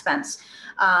that expense.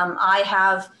 I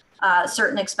have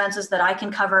certain expenses that I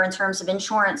can cover in terms of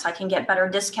insurance, I can get better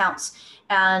discounts.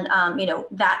 And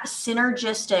that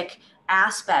synergistic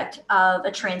aspect of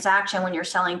a transaction when you're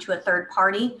selling to a third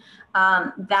party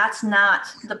That's not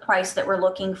the price that we're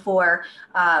looking for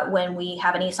when we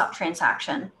have an ESOP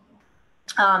transaction.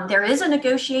 There is a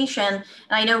negotiation, and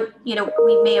I know,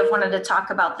 we may have wanted to talk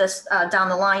about this down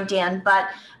the line, Dan, but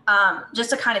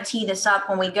just to kind of tee this up,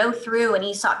 when we go through an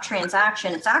ESOP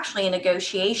transaction, it's actually a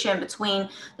negotiation between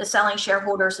the selling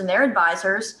shareholders and their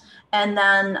advisors, and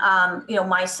then,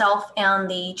 myself and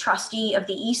the trustee of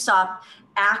the ESOP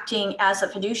acting as a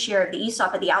fiduciary of the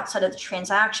ESOP at the outset of the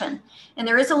transaction. And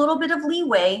there is a little bit of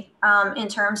leeway in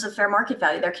terms of fair market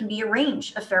value. There can be a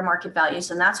range of fair market values,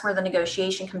 and that's where the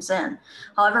negotiation comes in.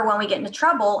 However, when we get into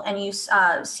trouble and you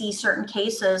see certain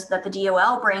cases that the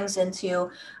DOL brings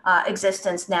into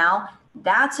existence now,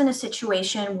 that's in a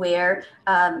situation where,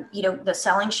 the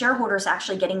selling shareholder is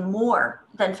actually getting more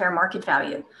than fair market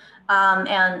value.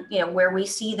 And where we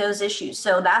see those issues.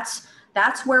 So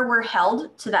that's where we're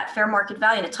held to that fair market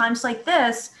value. And at times like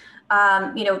this,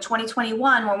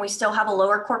 2021, when we still have a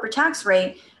lower corporate tax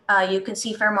rate, you can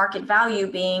see fair market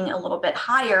value being a little bit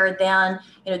higher than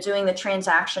doing the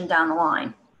transaction down the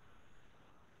line.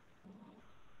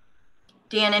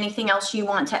 Dan, anything else you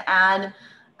want to add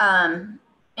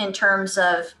in terms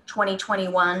of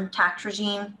 2021 tax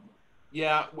regime?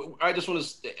 Yeah, I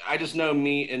just know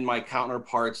me and my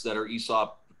counterparts that are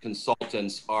ESOP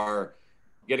consultants are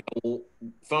getting,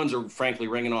 phones are frankly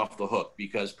ringing off the hook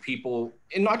because people,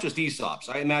 and not just ESOPs,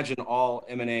 I imagine all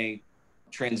M&A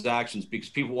transactions, because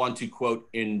people want to, quote,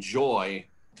 enjoy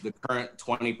the current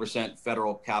 20%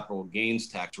 federal capital gains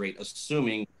tax rate,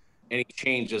 assuming any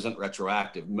change isn't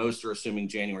retroactive. Most are assuming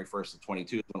January 1st of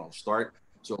 22 is when it'll start.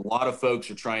 So a lot of folks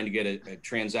are trying to get a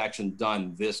transaction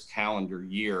done this calendar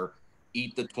year,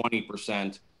 eat the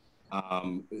 20%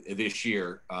 this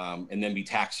year, and then be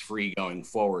tax-free going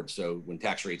forward. So when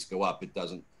tax rates go up, it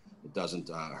doesn't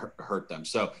hurt them.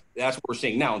 So that's what we're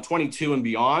seeing now. In 22 and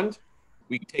beyond,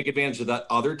 we can take advantage of that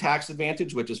other tax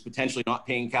advantage, which is potentially not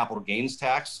paying capital gains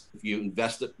tax if you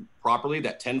invest it properly,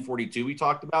 that 1042 we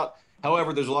talked about.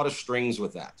 However, there's a lot of strings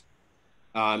with that.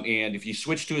 And if you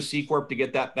switch to a C Corp to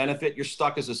get that benefit, you're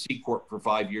stuck as a C Corp for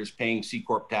 5 years, paying C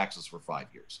Corp taxes for 5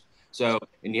 years. So,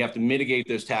 and you have to mitigate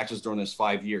those taxes during those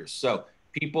 5 years. So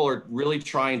people are really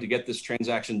trying to get this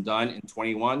transaction done in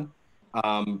 21.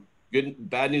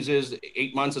 Bad news is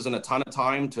 8 months isn't a ton of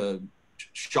time to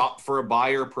shop for a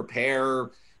buyer,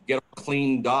 prepare, get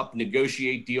cleaned up,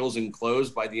 negotiate deals and close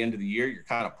by the end of the year. You're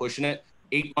kind of pushing it.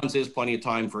 8 months is plenty of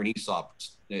time for an ESOP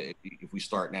if we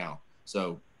start now.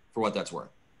 So for what that's worth.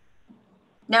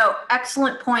 No,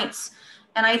 excellent points.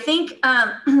 And I think,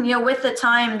 with the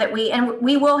time that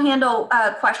we will handle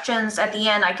questions at the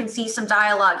end. I can see some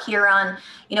dialogue here on,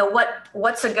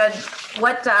 what's good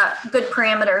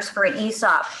parameters for an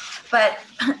ESOP. But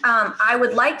I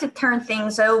would like to turn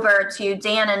things over to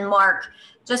Dan and Mark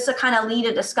just to kind of lead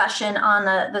a discussion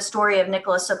on the story of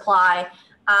Nikola Supply.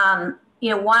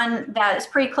 One that is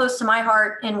pretty close to my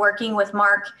heart in working with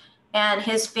Mark and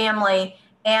his family.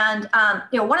 And,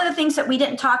 one of the things that we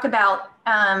didn't talk about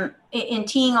in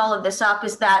teeing all of this up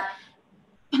is that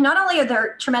not only are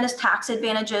there tremendous tax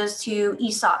advantages to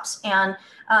ESOPs and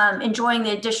enjoying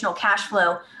the additional cash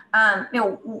flow,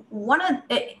 one of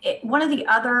the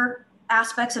other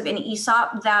aspects of an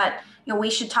ESOP that we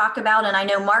should talk about, and I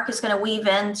know Mark is going to weave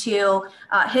into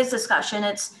his discussion,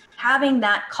 it's having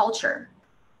that culture,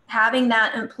 having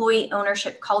that employee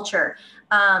ownership culture.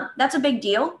 That's a big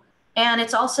deal. And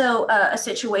it's also a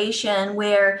situation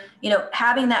where,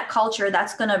 having that culture,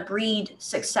 that's going to breed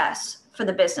success for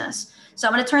the business. So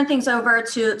I'm going to turn things over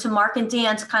to Mark and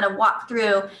Dan to kind of walk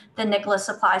through the Nikola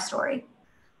Supply story.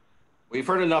 We've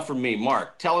heard enough from me.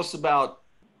 Mark, tell us about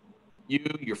you,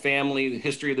 your family, the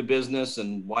history of the business,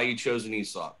 and why you chose an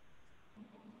ESOP.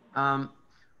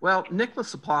 Well, Nikola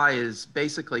Supply is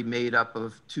basically made up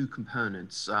of two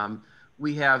components.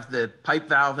 We have the pipe,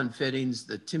 valve, and fittings,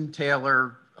 the Tim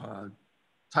Taylor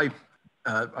type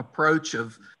approach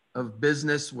of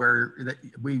business where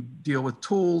we deal with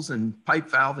tools and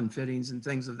pipe, valve, and fittings and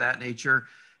things of that nature.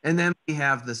 And then we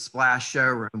have the Splash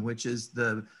Showroom, which is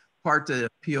the part that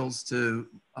appeals to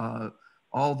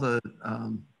all the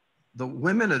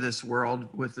women of this world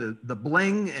with the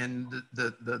bling and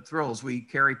the thrills. We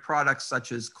carry products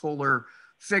such as Kohler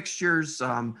fixtures,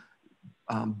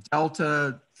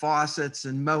 Delta faucets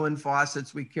and Moen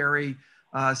faucets. We carry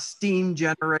steam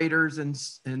generators and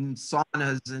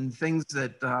saunas and things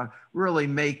that really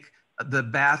make the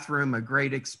bathroom a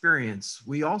great experience.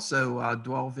 We also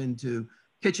delve into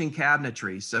kitchen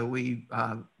cabinetry. So we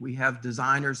have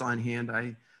designers on hand.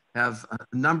 I have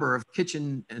a number of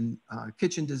kitchen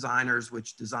designers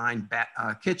which design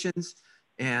kitchens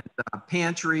and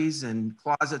pantries and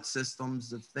closet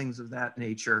systems of things of that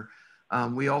nature.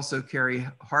 We also carry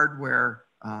hardware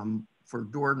for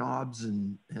doorknobs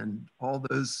and all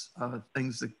those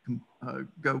things that can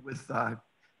go with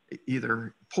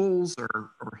either pulls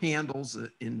or handles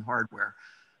in hardware.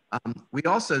 We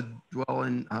also dwell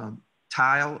in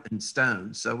tile and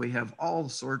stone. So we have all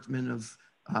assortment of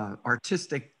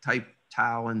artistic type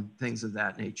tile and things of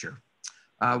that nature.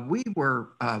 We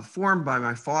were formed by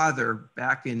my father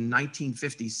back in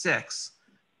 1956.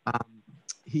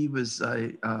 He was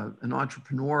an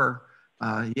entrepreneur.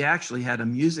 He actually had a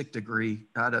music degree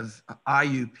out of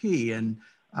IUP,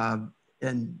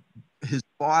 and his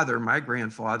father, my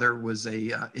grandfather, was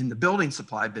in the building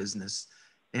supply business.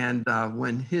 And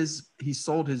when he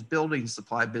sold his building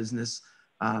supply business,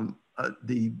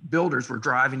 the builders were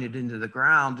driving it into the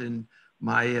ground, and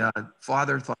my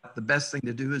father thought the best thing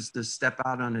to do is to step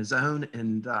out on his own,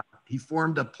 and he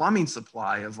formed a plumbing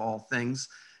supply of all things.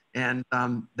 And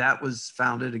that was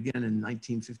founded again in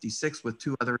 1956 with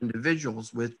two other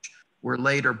individuals, which were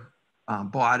later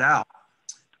bought out.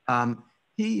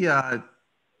 We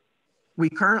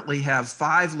currently have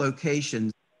 5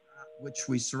 locations, which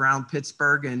we surround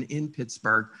Pittsburgh, and in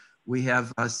Pittsburgh, we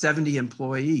have 70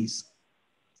 employees.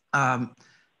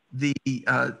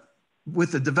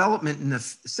 With the development in the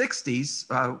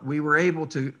 60s, we were able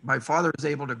to, my father was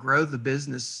able to grow the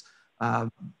business,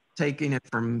 taking it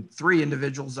from 3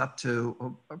 individuals up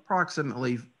to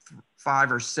approximately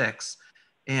 5 or 6.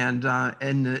 And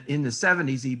in the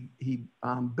 70s, he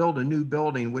built a new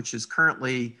building, which is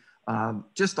currently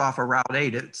just off of Route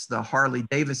 8. It's the Harley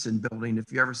Davidson building.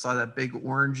 If you ever saw that big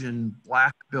orange and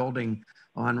black building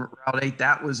on Route 8,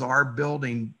 that was our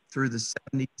building through the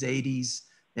 70s, 80s,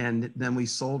 and then we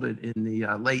sold it in the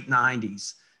late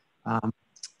 90s. In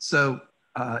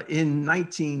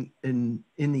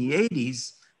the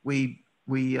 80s, we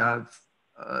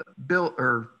built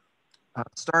or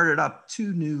started up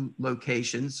 2 new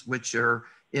locations, which are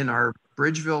in our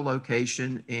Bridgeville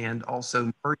location and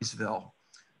also Murraysville.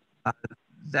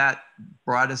 That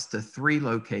brought us to 3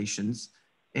 locations.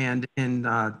 And in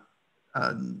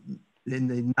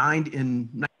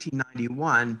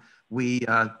 1991, we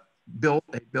built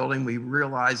a building. We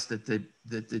realized that the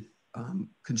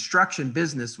construction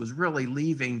business was really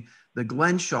leaving the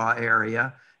Glenshaw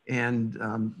area and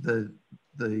the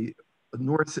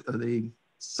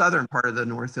southern part of the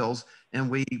North Hills, and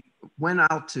we went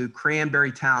out to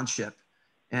Cranberry Township,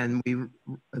 and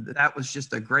that was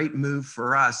just a great move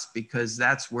for us because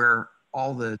that's where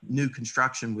all the new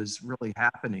construction was really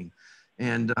happening,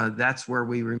 and that's where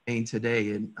we remain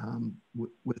today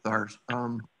with our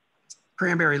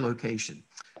Cranberry location.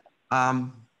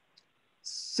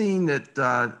 Seeing that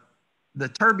the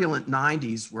turbulent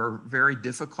 90s were very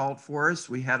difficult for us,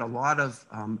 we had a lot of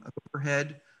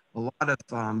overhead, a lot of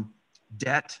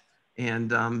debt,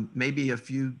 and maybe a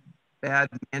few bad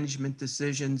management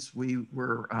decisions. We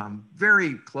were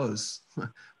very close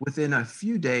within a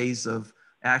few days of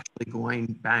actually going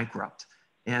bankrupt.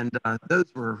 And those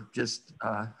were just,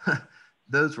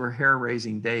 those were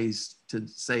hair-raising days, to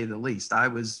say the least. I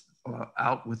was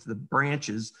out with the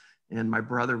branches, and my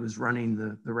brother was running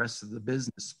the rest of the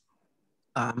business.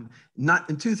 Not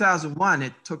in 2001,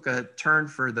 it took a turn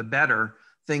for the better.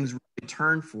 Things really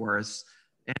turned for us,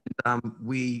 and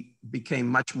we became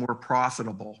much more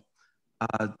profitable.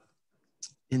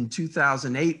 In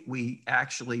 2008, we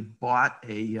actually bought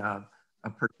a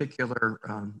particular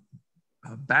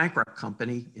bankrupt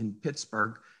company in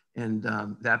Pittsburgh, and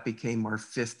that became our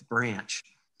 5th branch.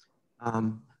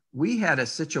 We had a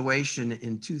situation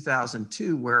in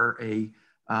 2002 where a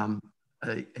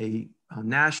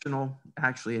national,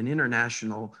 actually an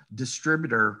international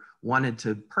distributor wanted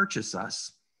to purchase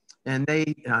us. And they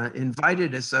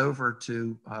invited us over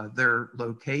to their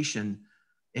location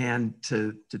and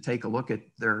to take a look at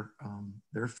their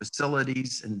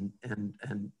facilities and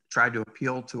try to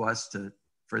appeal to us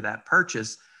for that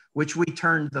purchase, which we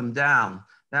turned them down.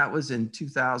 That was in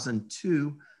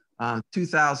 2002,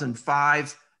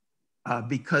 2005,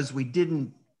 because we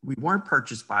weren't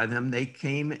purchased by them. They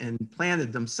came and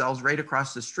planted themselves right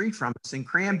across the street from us in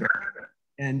Cranberry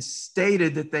and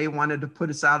stated that they wanted to put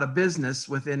us out of business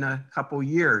within a couple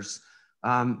years.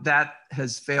 That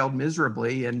has failed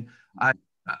miserably. And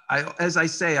as I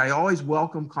say, I always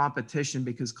welcome competition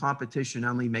because competition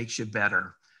only makes you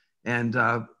better. And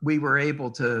we were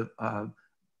able to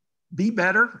be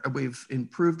better. We've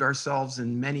improved ourselves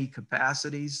in many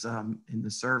capacities in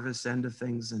the service end of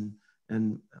things, and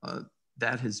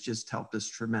that has just helped us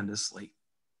tremendously.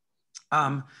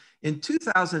 In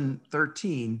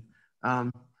 2013,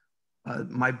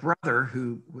 my brother,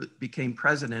 who became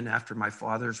president after my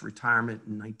father's retirement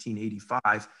in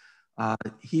 1985,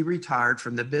 he retired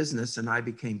from the business and I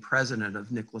became president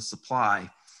of Nicholas Supply.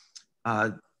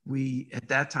 At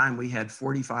that time, we had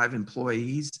 45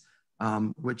 employees,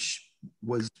 which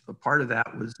was a part of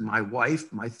that was my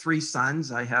wife, my 3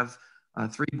 sons. I have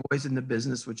 3 boys in the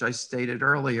business, which I stated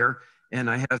earlier, and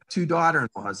I have 2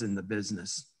 daughter-in-laws in the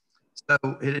business. So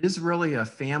it is really a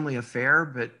family affair,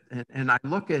 but, and I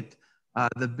look at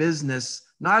the business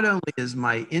not only as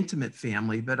my intimate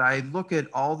family, but I look at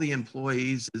all the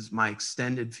employees as my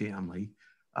extended family.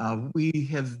 We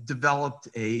have developed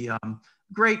a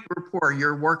great rapport.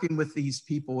 You're working with these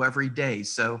people every day.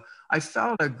 So I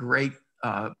felt a great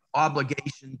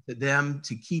obligation to them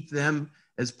to keep them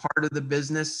as part of the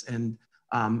business, and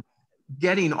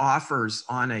getting offers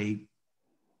on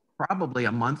probably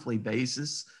a monthly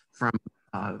basis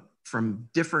from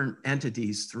different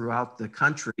entities throughout the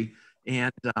country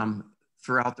and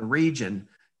throughout the region.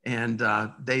 And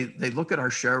they look at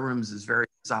our showrooms as very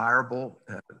desirable,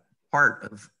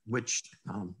 part of which,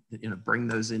 bring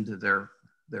those into their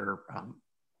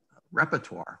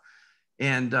repertoire.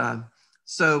 And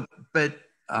but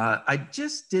I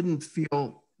just didn't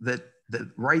feel that the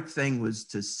right thing was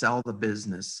to sell the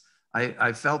business.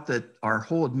 I felt that our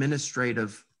whole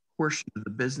administrative portion of the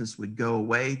business would go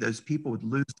away. Those people would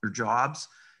lose their jobs.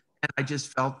 And I just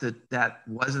felt that that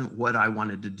wasn't what I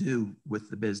wanted to do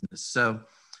with the business. So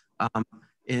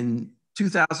in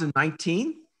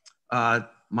 2019,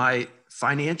 my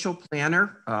financial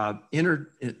planner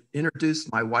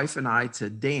introduced my wife and I to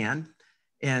Dan.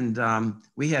 And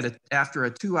we had, after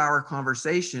a 2-hour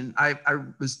conversation, I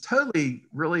was totally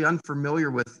really unfamiliar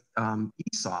with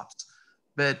ESOPs,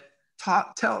 but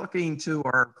talking to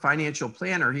our financial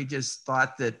planner, he just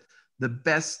thought that the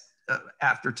best,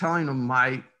 after telling him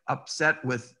my upset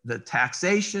with the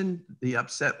taxation, the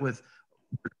upset with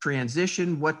the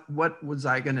transition, what was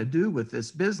I going to do with this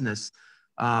business?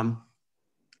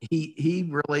 He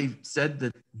really said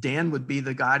that Dan would be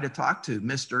the guy to talk to,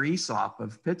 Mr. ESOP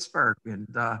of Pittsburgh. And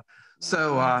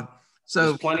so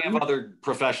there's plenty of other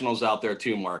professionals out there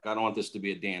too, Mark. I don't want this to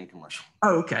be a Dan commercial.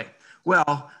 Oh, okay.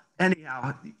 Well,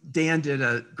 anyhow, Dan did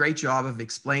a great job of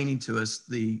explaining to us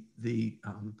the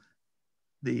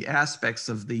aspects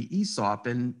of the ESOP.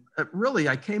 And really,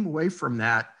 I came away from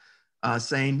that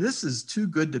saying, this is too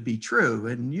good to be true.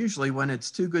 And usually when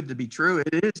it's too good to be true,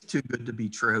 it is too good to be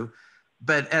true.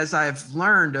 But as I've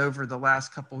learned over the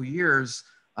last couple of years,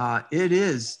 it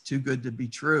is too good to be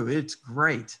true. It's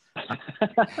great.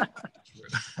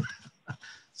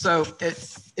 So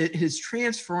it has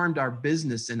transformed our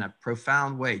business in a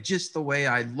profound way, just the way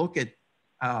I look at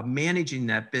managing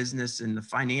that business and the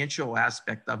financial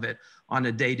aspect of it on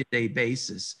a day-to-day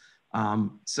basis.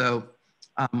 When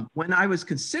I was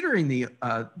considering the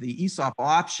ESOP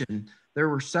option, there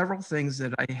were several things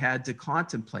that I had to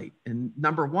contemplate. And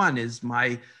number one is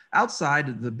outside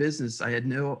of the business, I had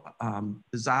no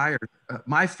desire,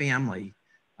 my family,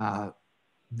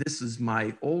 this is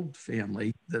my old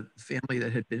family, the family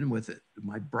that had been with it,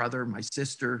 my brother, my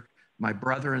sister, my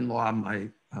brother-in-law,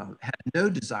 had no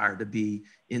desire to be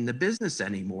in the business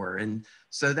anymore. And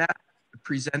so that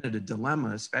presented a dilemma,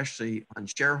 especially on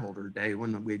shareholder day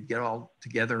when we'd get all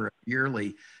together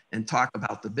yearly and talk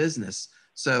about the business.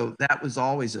 So that was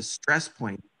always a stress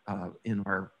point in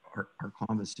our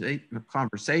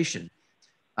conversation.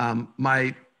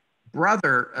 My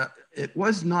brother, it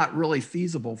was not really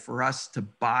feasible for us to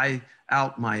buy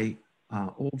out my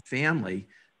old family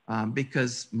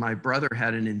because my brother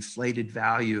had an inflated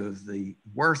value of the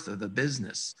worth of the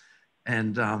business.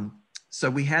 And so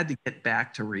we had to get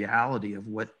back to reality of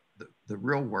what the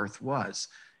real worth was.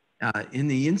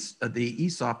 The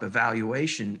ESOP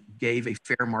evaluation gave a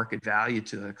fair market value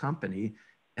to the company,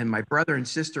 and my brother and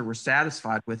sister were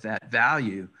satisfied with that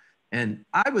value. And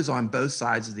I was on both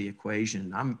sides of the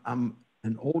equation. I'm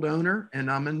an old owner and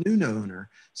I'm a new owner.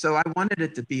 So I wanted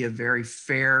it to be a very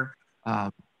fair,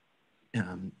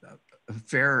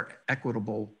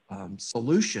 equitable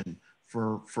solution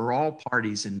for all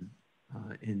parties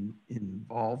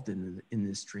involved in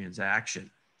this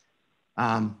transaction.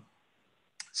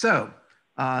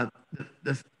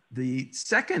 The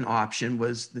second option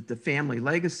was that the family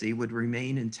legacy would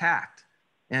remain intact.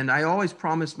 And I always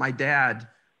promised my dad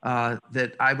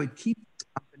that I would keep the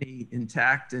company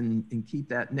intact and keep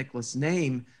that Nicholas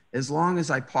name as long as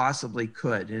I possibly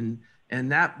could. And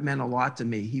that meant a lot to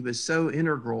me. He was so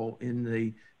integral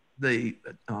in the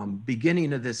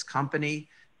beginning of this company.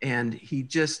 And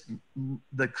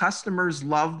the customers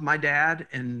loved my dad,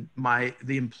 and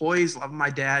the employees loved my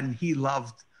dad, and he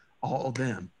loved all of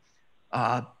them.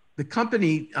 The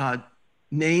company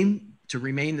name to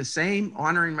remain the same,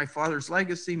 honoring my father's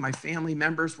legacy. My family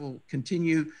members will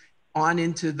continue on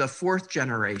into the fourth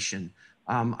generation.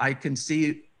 I can see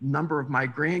a number of my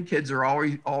grandkids are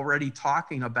already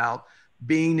talking about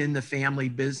being in the family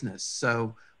business.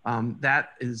 So that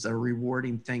is a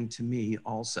rewarding thing to me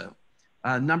also.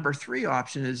 Number 3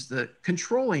 option is the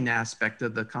controlling aspect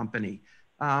of the company.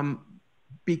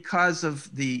 Because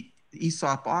of the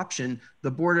ESOP option, the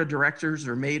board of directors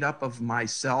are made up of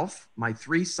myself, my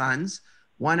 3 sons,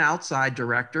 1 outside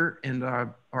director, and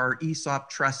our ESOP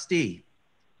trustee.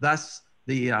 Thus,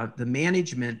 the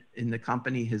management in the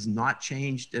company has not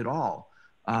changed at all.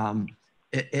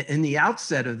 In the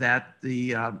outset of that,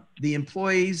 the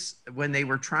employees, when they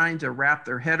were trying to wrap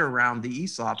their head around the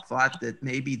ESOP, thought that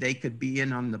maybe they could be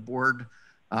in on the board,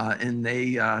 and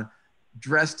they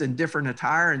dressed in different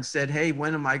attire and said, "Hey,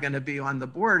 when am I going to be on the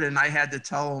board?" And I had to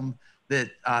tell them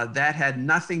that that had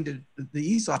nothing to,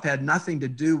 the ESOP had nothing to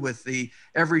do with the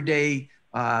everyday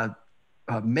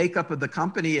makeup of the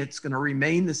company. It's going to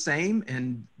remain the same,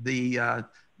 and the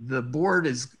board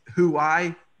is who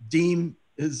I deem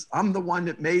is, I'm the one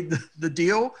that made the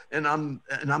deal, and I'm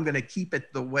going to keep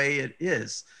it the way it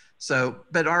is. So,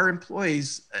 but our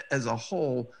employees as a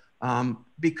whole,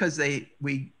 because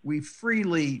we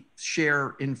freely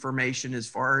share information as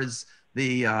far as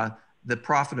the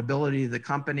profitability of the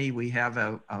company. We have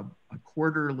a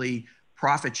quarterly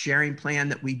profit sharing plan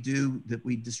that we do, that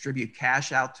we distribute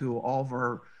cash out to all of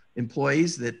our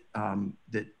employees that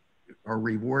are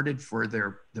rewarded for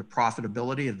the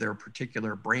profitability of their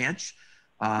particular branch.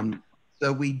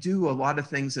 So we do a lot of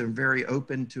things that are very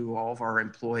open to all of our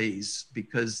employees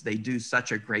because they do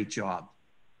such a great job.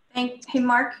 Hey,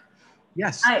 Mark.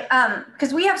 Yes.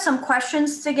 Because we have some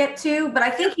questions to get to, but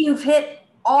I think you've hit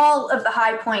all of the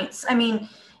high points. I mean,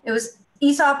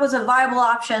 ESOP was a viable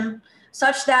option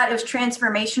such that it was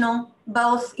transformational,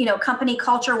 both, company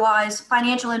culture-wise,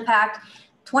 financial impact,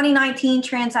 2019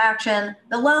 transaction,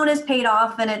 the loan is paid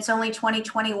off and it's only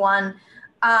 2021.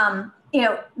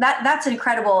 That's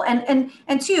incredible. And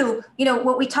 2,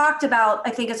 what we talked about,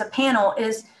 I think as a panel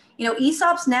is,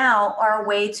 ESOPs now are a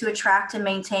way to attract and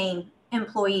maintain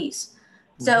employees.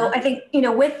 So I think,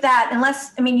 with that,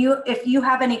 if you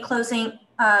have any closing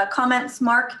comments,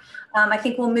 Mark, I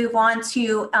think we'll move on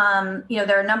to,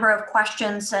 there are a number of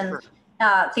questions and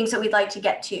things that we'd like to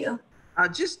get to.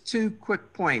 Just 2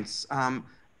 quick points.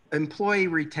 Employee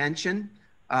retention.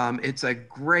 It's a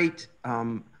great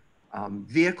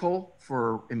vehicle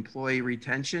for employee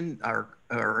retention.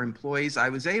 Our employees, I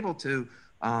was able to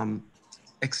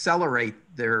accelerate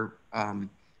their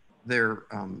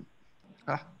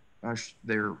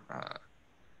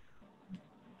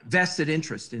vested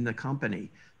interest in the company.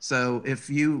 So if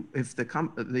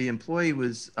the employee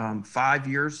was 5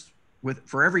 years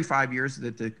for every 5 years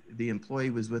that the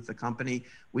employee was with the company,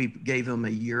 we gave them a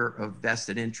year of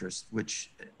vested interest,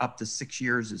 which up to 6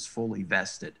 years is fully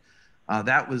vested.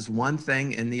 That was one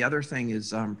thing. And the other thing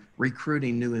is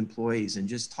recruiting new employees and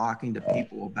just talking to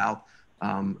people about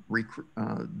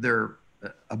their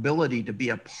ability to be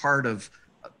a part of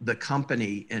the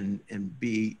company and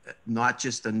be not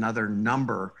just another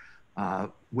number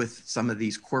with some of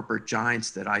these corporate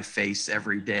giants that I face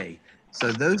every day.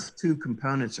 So those 2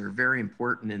 components are very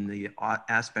important in the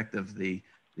aspect of the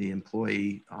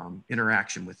employee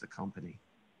interaction with the company.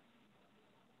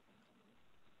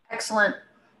 Excellent.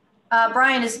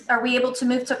 Brian, are we able to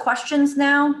move to questions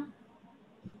now?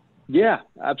 Yeah,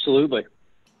 absolutely.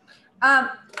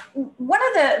 One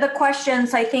of the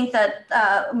questions I think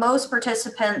that most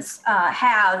participants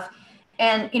have,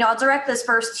 and I'll direct this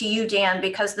first to you, Dan,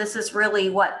 because this is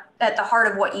really at the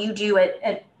heart of what you do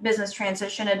at Business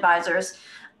Transition Advisors.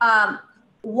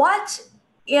 What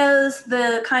is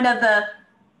the kind of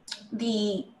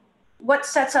what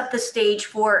sets up the stage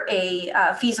for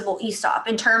a feasible ESOP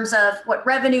in terms of what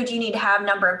revenue do you need to have,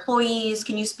 number of employees?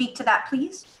 Can you speak to that,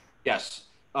 please? Yes.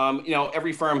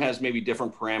 Every firm has maybe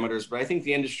different parameters, but I think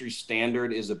the industry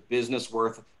standard is a business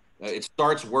worth, it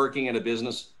starts working at a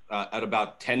business at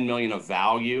about 10 million of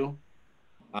value,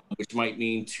 which might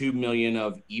mean 2 million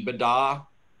of EBITDA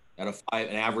at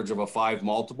an average of a 5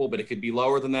 multiple, but it could be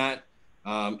lower than that.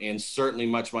 And certainly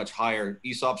much, much higher.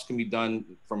 ESOPs can be done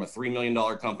from a $3 million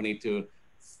company to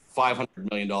 $500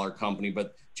 million company.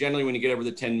 But generally, when you get over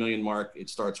the 10 million mark, it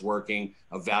starts working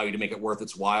a value to make it worth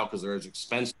its while because there's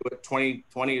expense to it, 20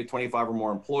 to 25 or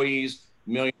more employees,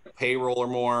 million payroll or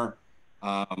more,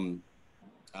 and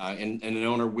an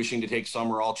owner wishing to take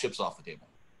some or all chips off the table.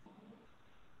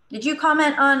 Did you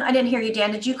comment on, I didn't hear you,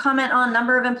 Dan, did you comment on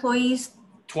number of employees?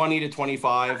 20 to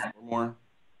 25 or more.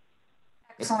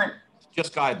 Excellent.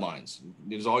 Just guidelines.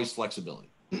 There's always flexibility.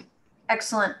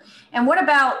 Excellent. And what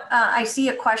about, I see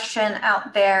a question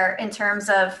out there in terms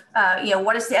of,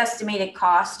 what is the estimated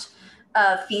cost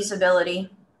of feasibility?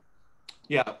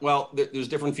 Yeah, well, there's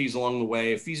different fees along the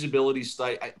way. A feasibility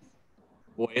study,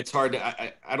 boy, it's hard to,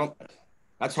 I don't,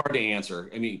 that's hard to answer.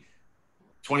 I mean,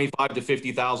 $25,000 to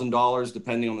 $50,000,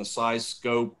 depending on the size,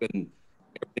 scope, and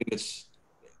everything that's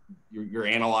you're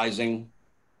analyzing.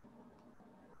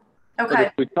 Okay. But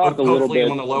if we talk a little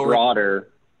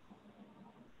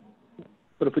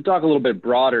bit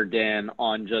broader, Dan,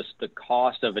 on just the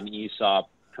cost of an ESOP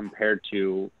compared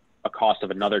to a cost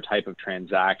of another type of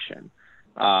transaction,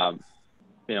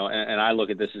 and I look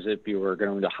at this as if you were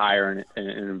going to hire an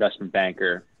investment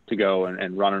banker to go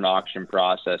and run an auction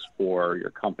process for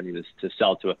your company to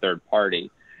sell to a third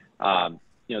party.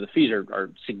 The fees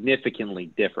are significantly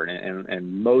different,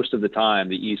 and most of the time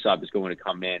the ESOP is going to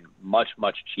come in much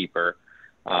cheaper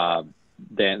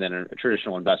than a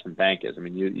traditional investment bank is. I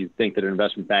mean, you think that an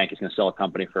investment bank is going to sell a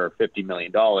company for $50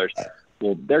 million.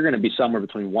 Well, they're going to be somewhere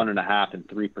between 1.5% and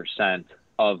 3%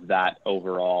 of that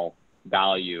overall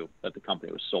value that the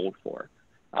company was sold for.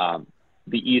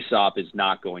 The ESOP is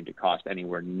not going to cost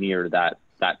anywhere near that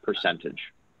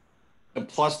percentage. And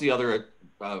plus the other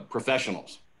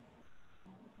professionals.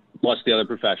 Plus the other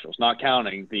professionals, not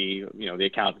counting the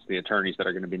accountants, the attorneys that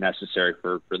are going to be necessary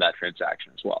for that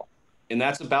transaction as well. And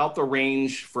that's about the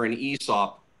range for an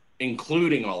ESOP,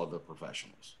 including all of the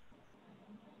professionals.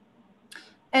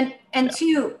 And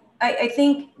two, I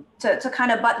think to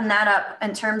kind of button that up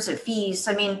in terms of fees,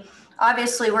 I mean,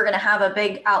 obviously we're going to have a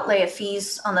big outlay of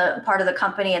fees on the part of the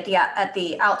company at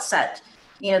the outset,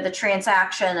 the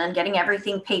transaction and getting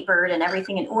everything papered and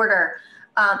everything in order.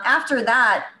 After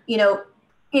that,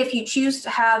 if you choose to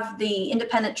have the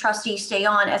independent trustee stay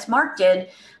on, as Mark did,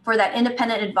 for that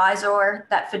independent advisor,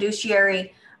 that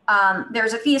fiduciary,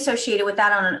 there's a fee associated with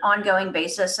that on an ongoing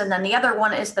basis. And then the other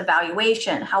one is the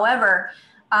valuation. However,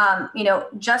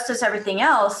 just as everything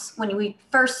else, when we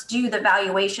first do the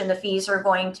valuation, the fees are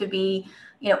going to be,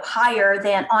 higher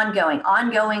than ongoing.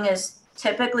 Ongoing is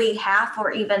typically half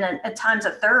or even at times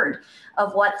a third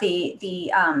of what the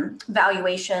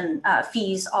valuation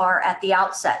fees are at the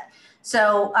outset.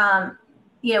 So,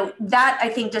 that I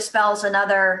think dispels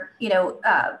another,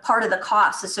 part of the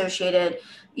costs associated,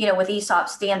 with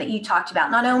ESOPs, Dan, that you talked about.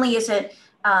 Not only is it,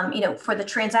 for the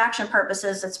transaction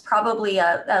purposes, it's probably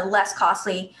a less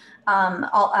costly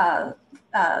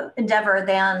endeavor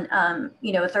than,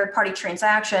 a third-party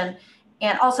transaction.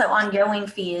 And also ongoing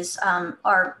fees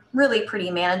are really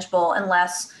pretty manageable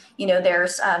unless,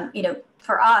 there's,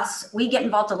 for us, we get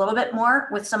involved a little bit more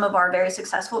with some of our very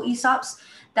successful ESOPs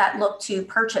that look to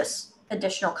purchase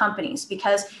additional companies,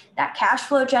 because that cash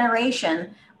flow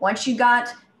generation, once you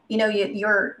got,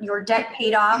 your debt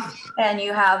paid off and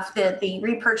you have the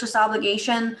repurchase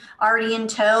obligation already in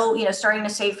tow, starting to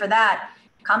save for that,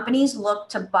 companies look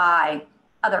to buy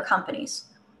other companies,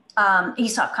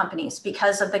 ESOP companies,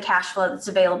 because of the cash flow that's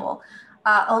available.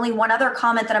 Only one other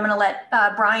comment that I'm going to let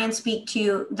Brian speak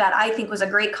to that I think was a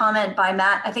great comment by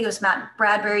Matt. I think it was Matt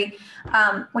Bradbury.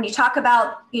 When you talk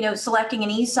about, selecting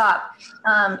an ESOP,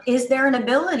 is there an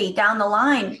ability down the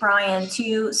line, Brian,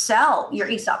 to sell your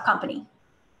ESOP company?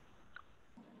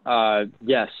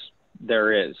 Yes,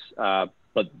 there is.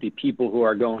 But the people who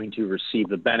are going to receive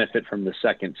the benefit from the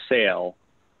second sale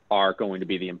are going to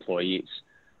be the employees.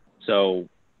 So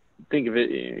think of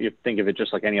it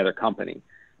just like any other company.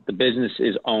 The business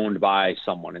is owned by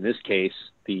someone. In this case,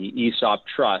 the ESOP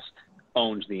trust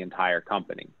owns the entire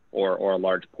company or a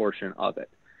large portion of it.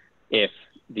 If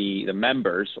the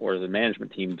members or the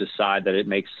management team decide that it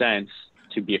makes sense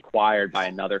to be acquired by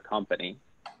another company,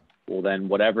 well, then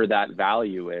whatever that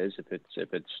value is, if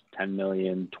it's 10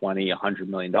 million, 20, $100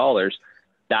 million,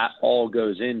 that all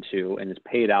goes into and is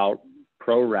paid out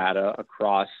pro rata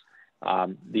across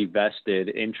the vested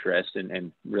interest,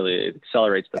 and really it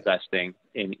accelerates the vesting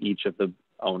in each of the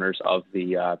owners of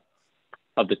the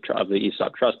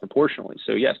ESOP trust proportionally.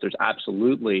 So yes, there's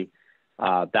absolutely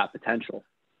that potential.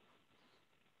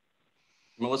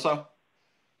 Melissa,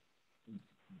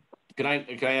 can I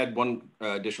add one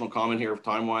additional comment here,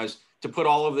 time-wise? To put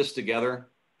all of this together,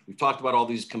 we've talked about all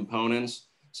these components.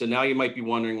 So now you might be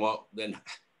wondering, well, then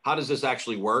how does this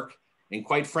actually work? And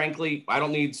quite frankly, I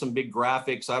don't need some big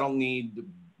graphics. I don't need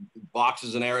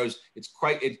boxes and arrows.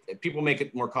 People make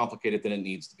it more complicated than it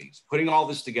needs to be. So putting all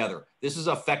this together, this is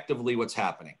effectively what's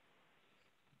happening.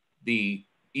 The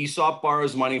ESOP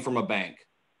borrows money from a bank.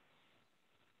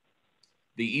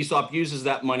 The ESOP uses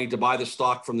that money to buy the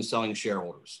stock from the selling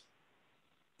shareholders.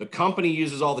 The company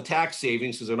uses all the tax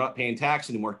savings, because they're not paying tax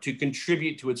anymore, to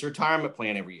contribute to its retirement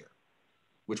plan every year,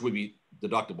 which would be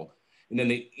deductible. And then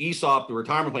the ESOP, the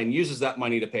retirement plan, uses that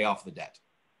money to pay off the debt.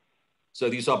 So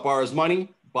the ESOP borrows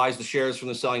money, buys the shares from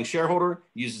the selling shareholder,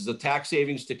 uses the tax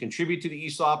savings to contribute to the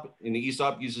ESOP, and the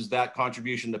ESOP uses that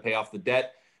contribution to pay off the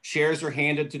debt. Shares are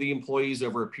handed to the employees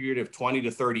over a period of 20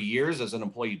 to 30 years as an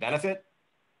employee benefit.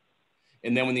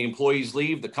 And then when the employees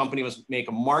leave, the company must make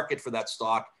a market for that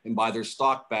stock and buy their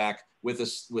stock back with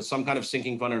some kind of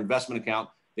sinking fund or investment account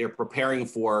they're preparing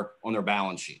for on their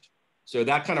balance sheet. So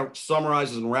that kind of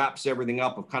summarizes and wraps everything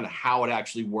up of kind of how it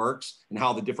actually works and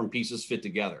how the different pieces fit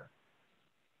together.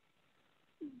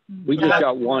 We just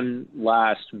got one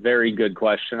last very good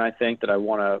question, I think, that I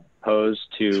want to pose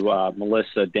to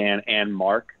Melissa, Dan, and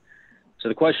Mark. So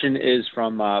the question is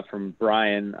from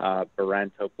Brian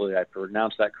Berendt. Hopefully I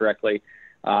pronounced that correctly.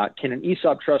 Can an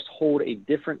ESOP trust hold a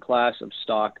different class of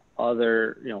stock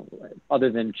other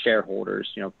than shareholders?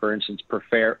 For instance,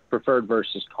 preferred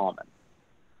versus common.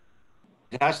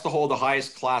 It has to hold the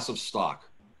highest class of stock.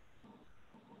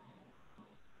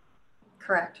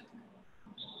 Correct.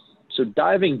 So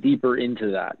diving deeper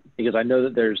into that, because I know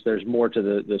that there's more to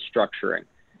the structuring.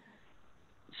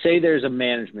 Say there's a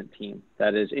management team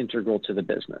that is integral to the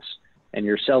business and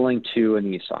you're selling to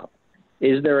an ESOP.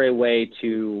 Is there a way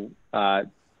to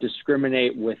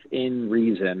discriminate within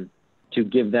reason to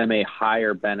give them a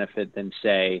higher benefit than,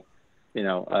 say,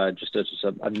 just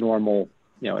a normal,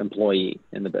 employee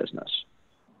in the business?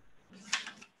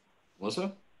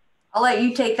 Melissa? I'll let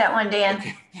you take that one, Dan.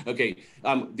 Okay.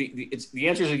 The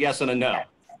answer is a yes and a no.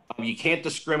 You can't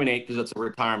discriminate because it's a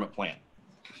retirement plan.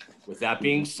 With that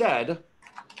being said,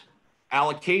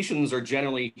 allocations are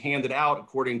generally handed out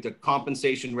according to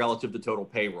compensation relative to total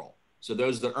payroll. So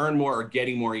those that earn more are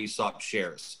getting more ESOP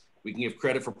shares. We can give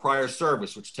credit for prior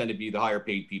service, which tend to be the higher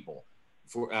paid people,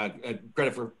 for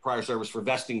credit for prior service for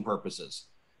vesting purposes.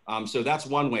 So that's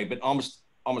one way, but almost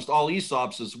all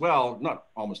ESOPs as well, not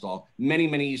almost all, many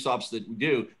ESOPs that we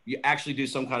do, you actually do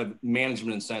some kind of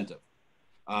management incentive,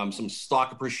 some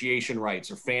stock appreciation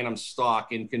rights or phantom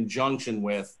stock in conjunction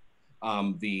with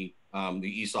the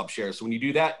ESOP shares. So when you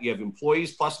do that, you have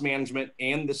employees plus management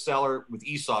and the seller with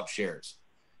ESOP shares.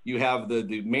 You have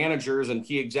the managers and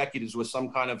key executives with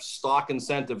some kind of stock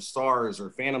incentive, stars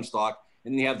or phantom stock,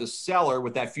 and then you have the seller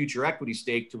with that future equity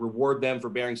stake to reward them for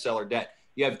bearing seller debt.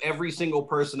 You have every single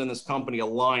person in this company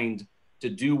aligned to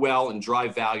do well and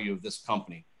drive value of this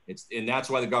company. And that's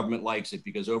why the government likes it,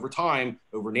 because over time,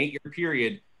 over an 8-year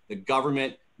period, the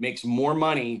government makes more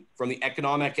money from the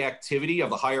economic activity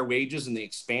of the higher wages and the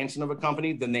expansion of a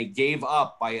company than they gave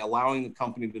up by allowing the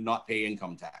company to not pay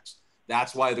income tax.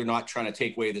 That's why they're not trying to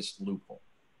take away this loophole.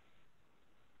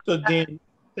 So Dan,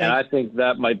 and I think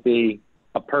that might be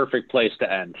a perfect place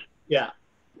to end. Yeah.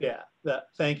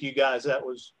 Thank you guys. That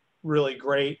was really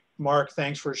great. Mark,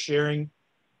 thanks for sharing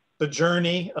the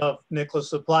journey of Nicholas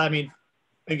Supply. I mean,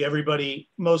 I think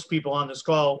most people on this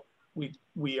call,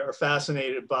 we are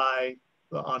fascinated by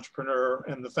the entrepreneur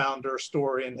and the founder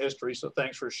story and history. So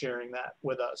thanks for sharing that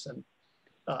with us.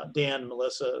 And Dan,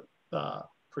 Melissa,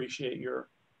 appreciate your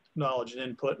knowledge and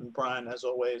input. And Brian, as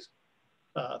always,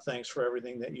 thanks for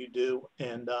everything that you do.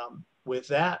 And with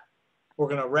that, we're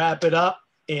going to wrap it up.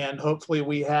 And hopefully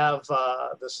we have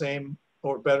the same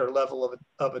or better level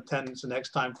of attendance the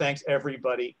next time. Thanks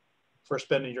everybody for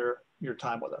spending your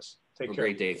time with us. Take care. Have a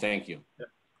great day. Thank you.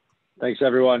 Thanks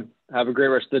everyone. Have a great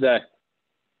rest of the day.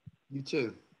 You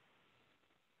too.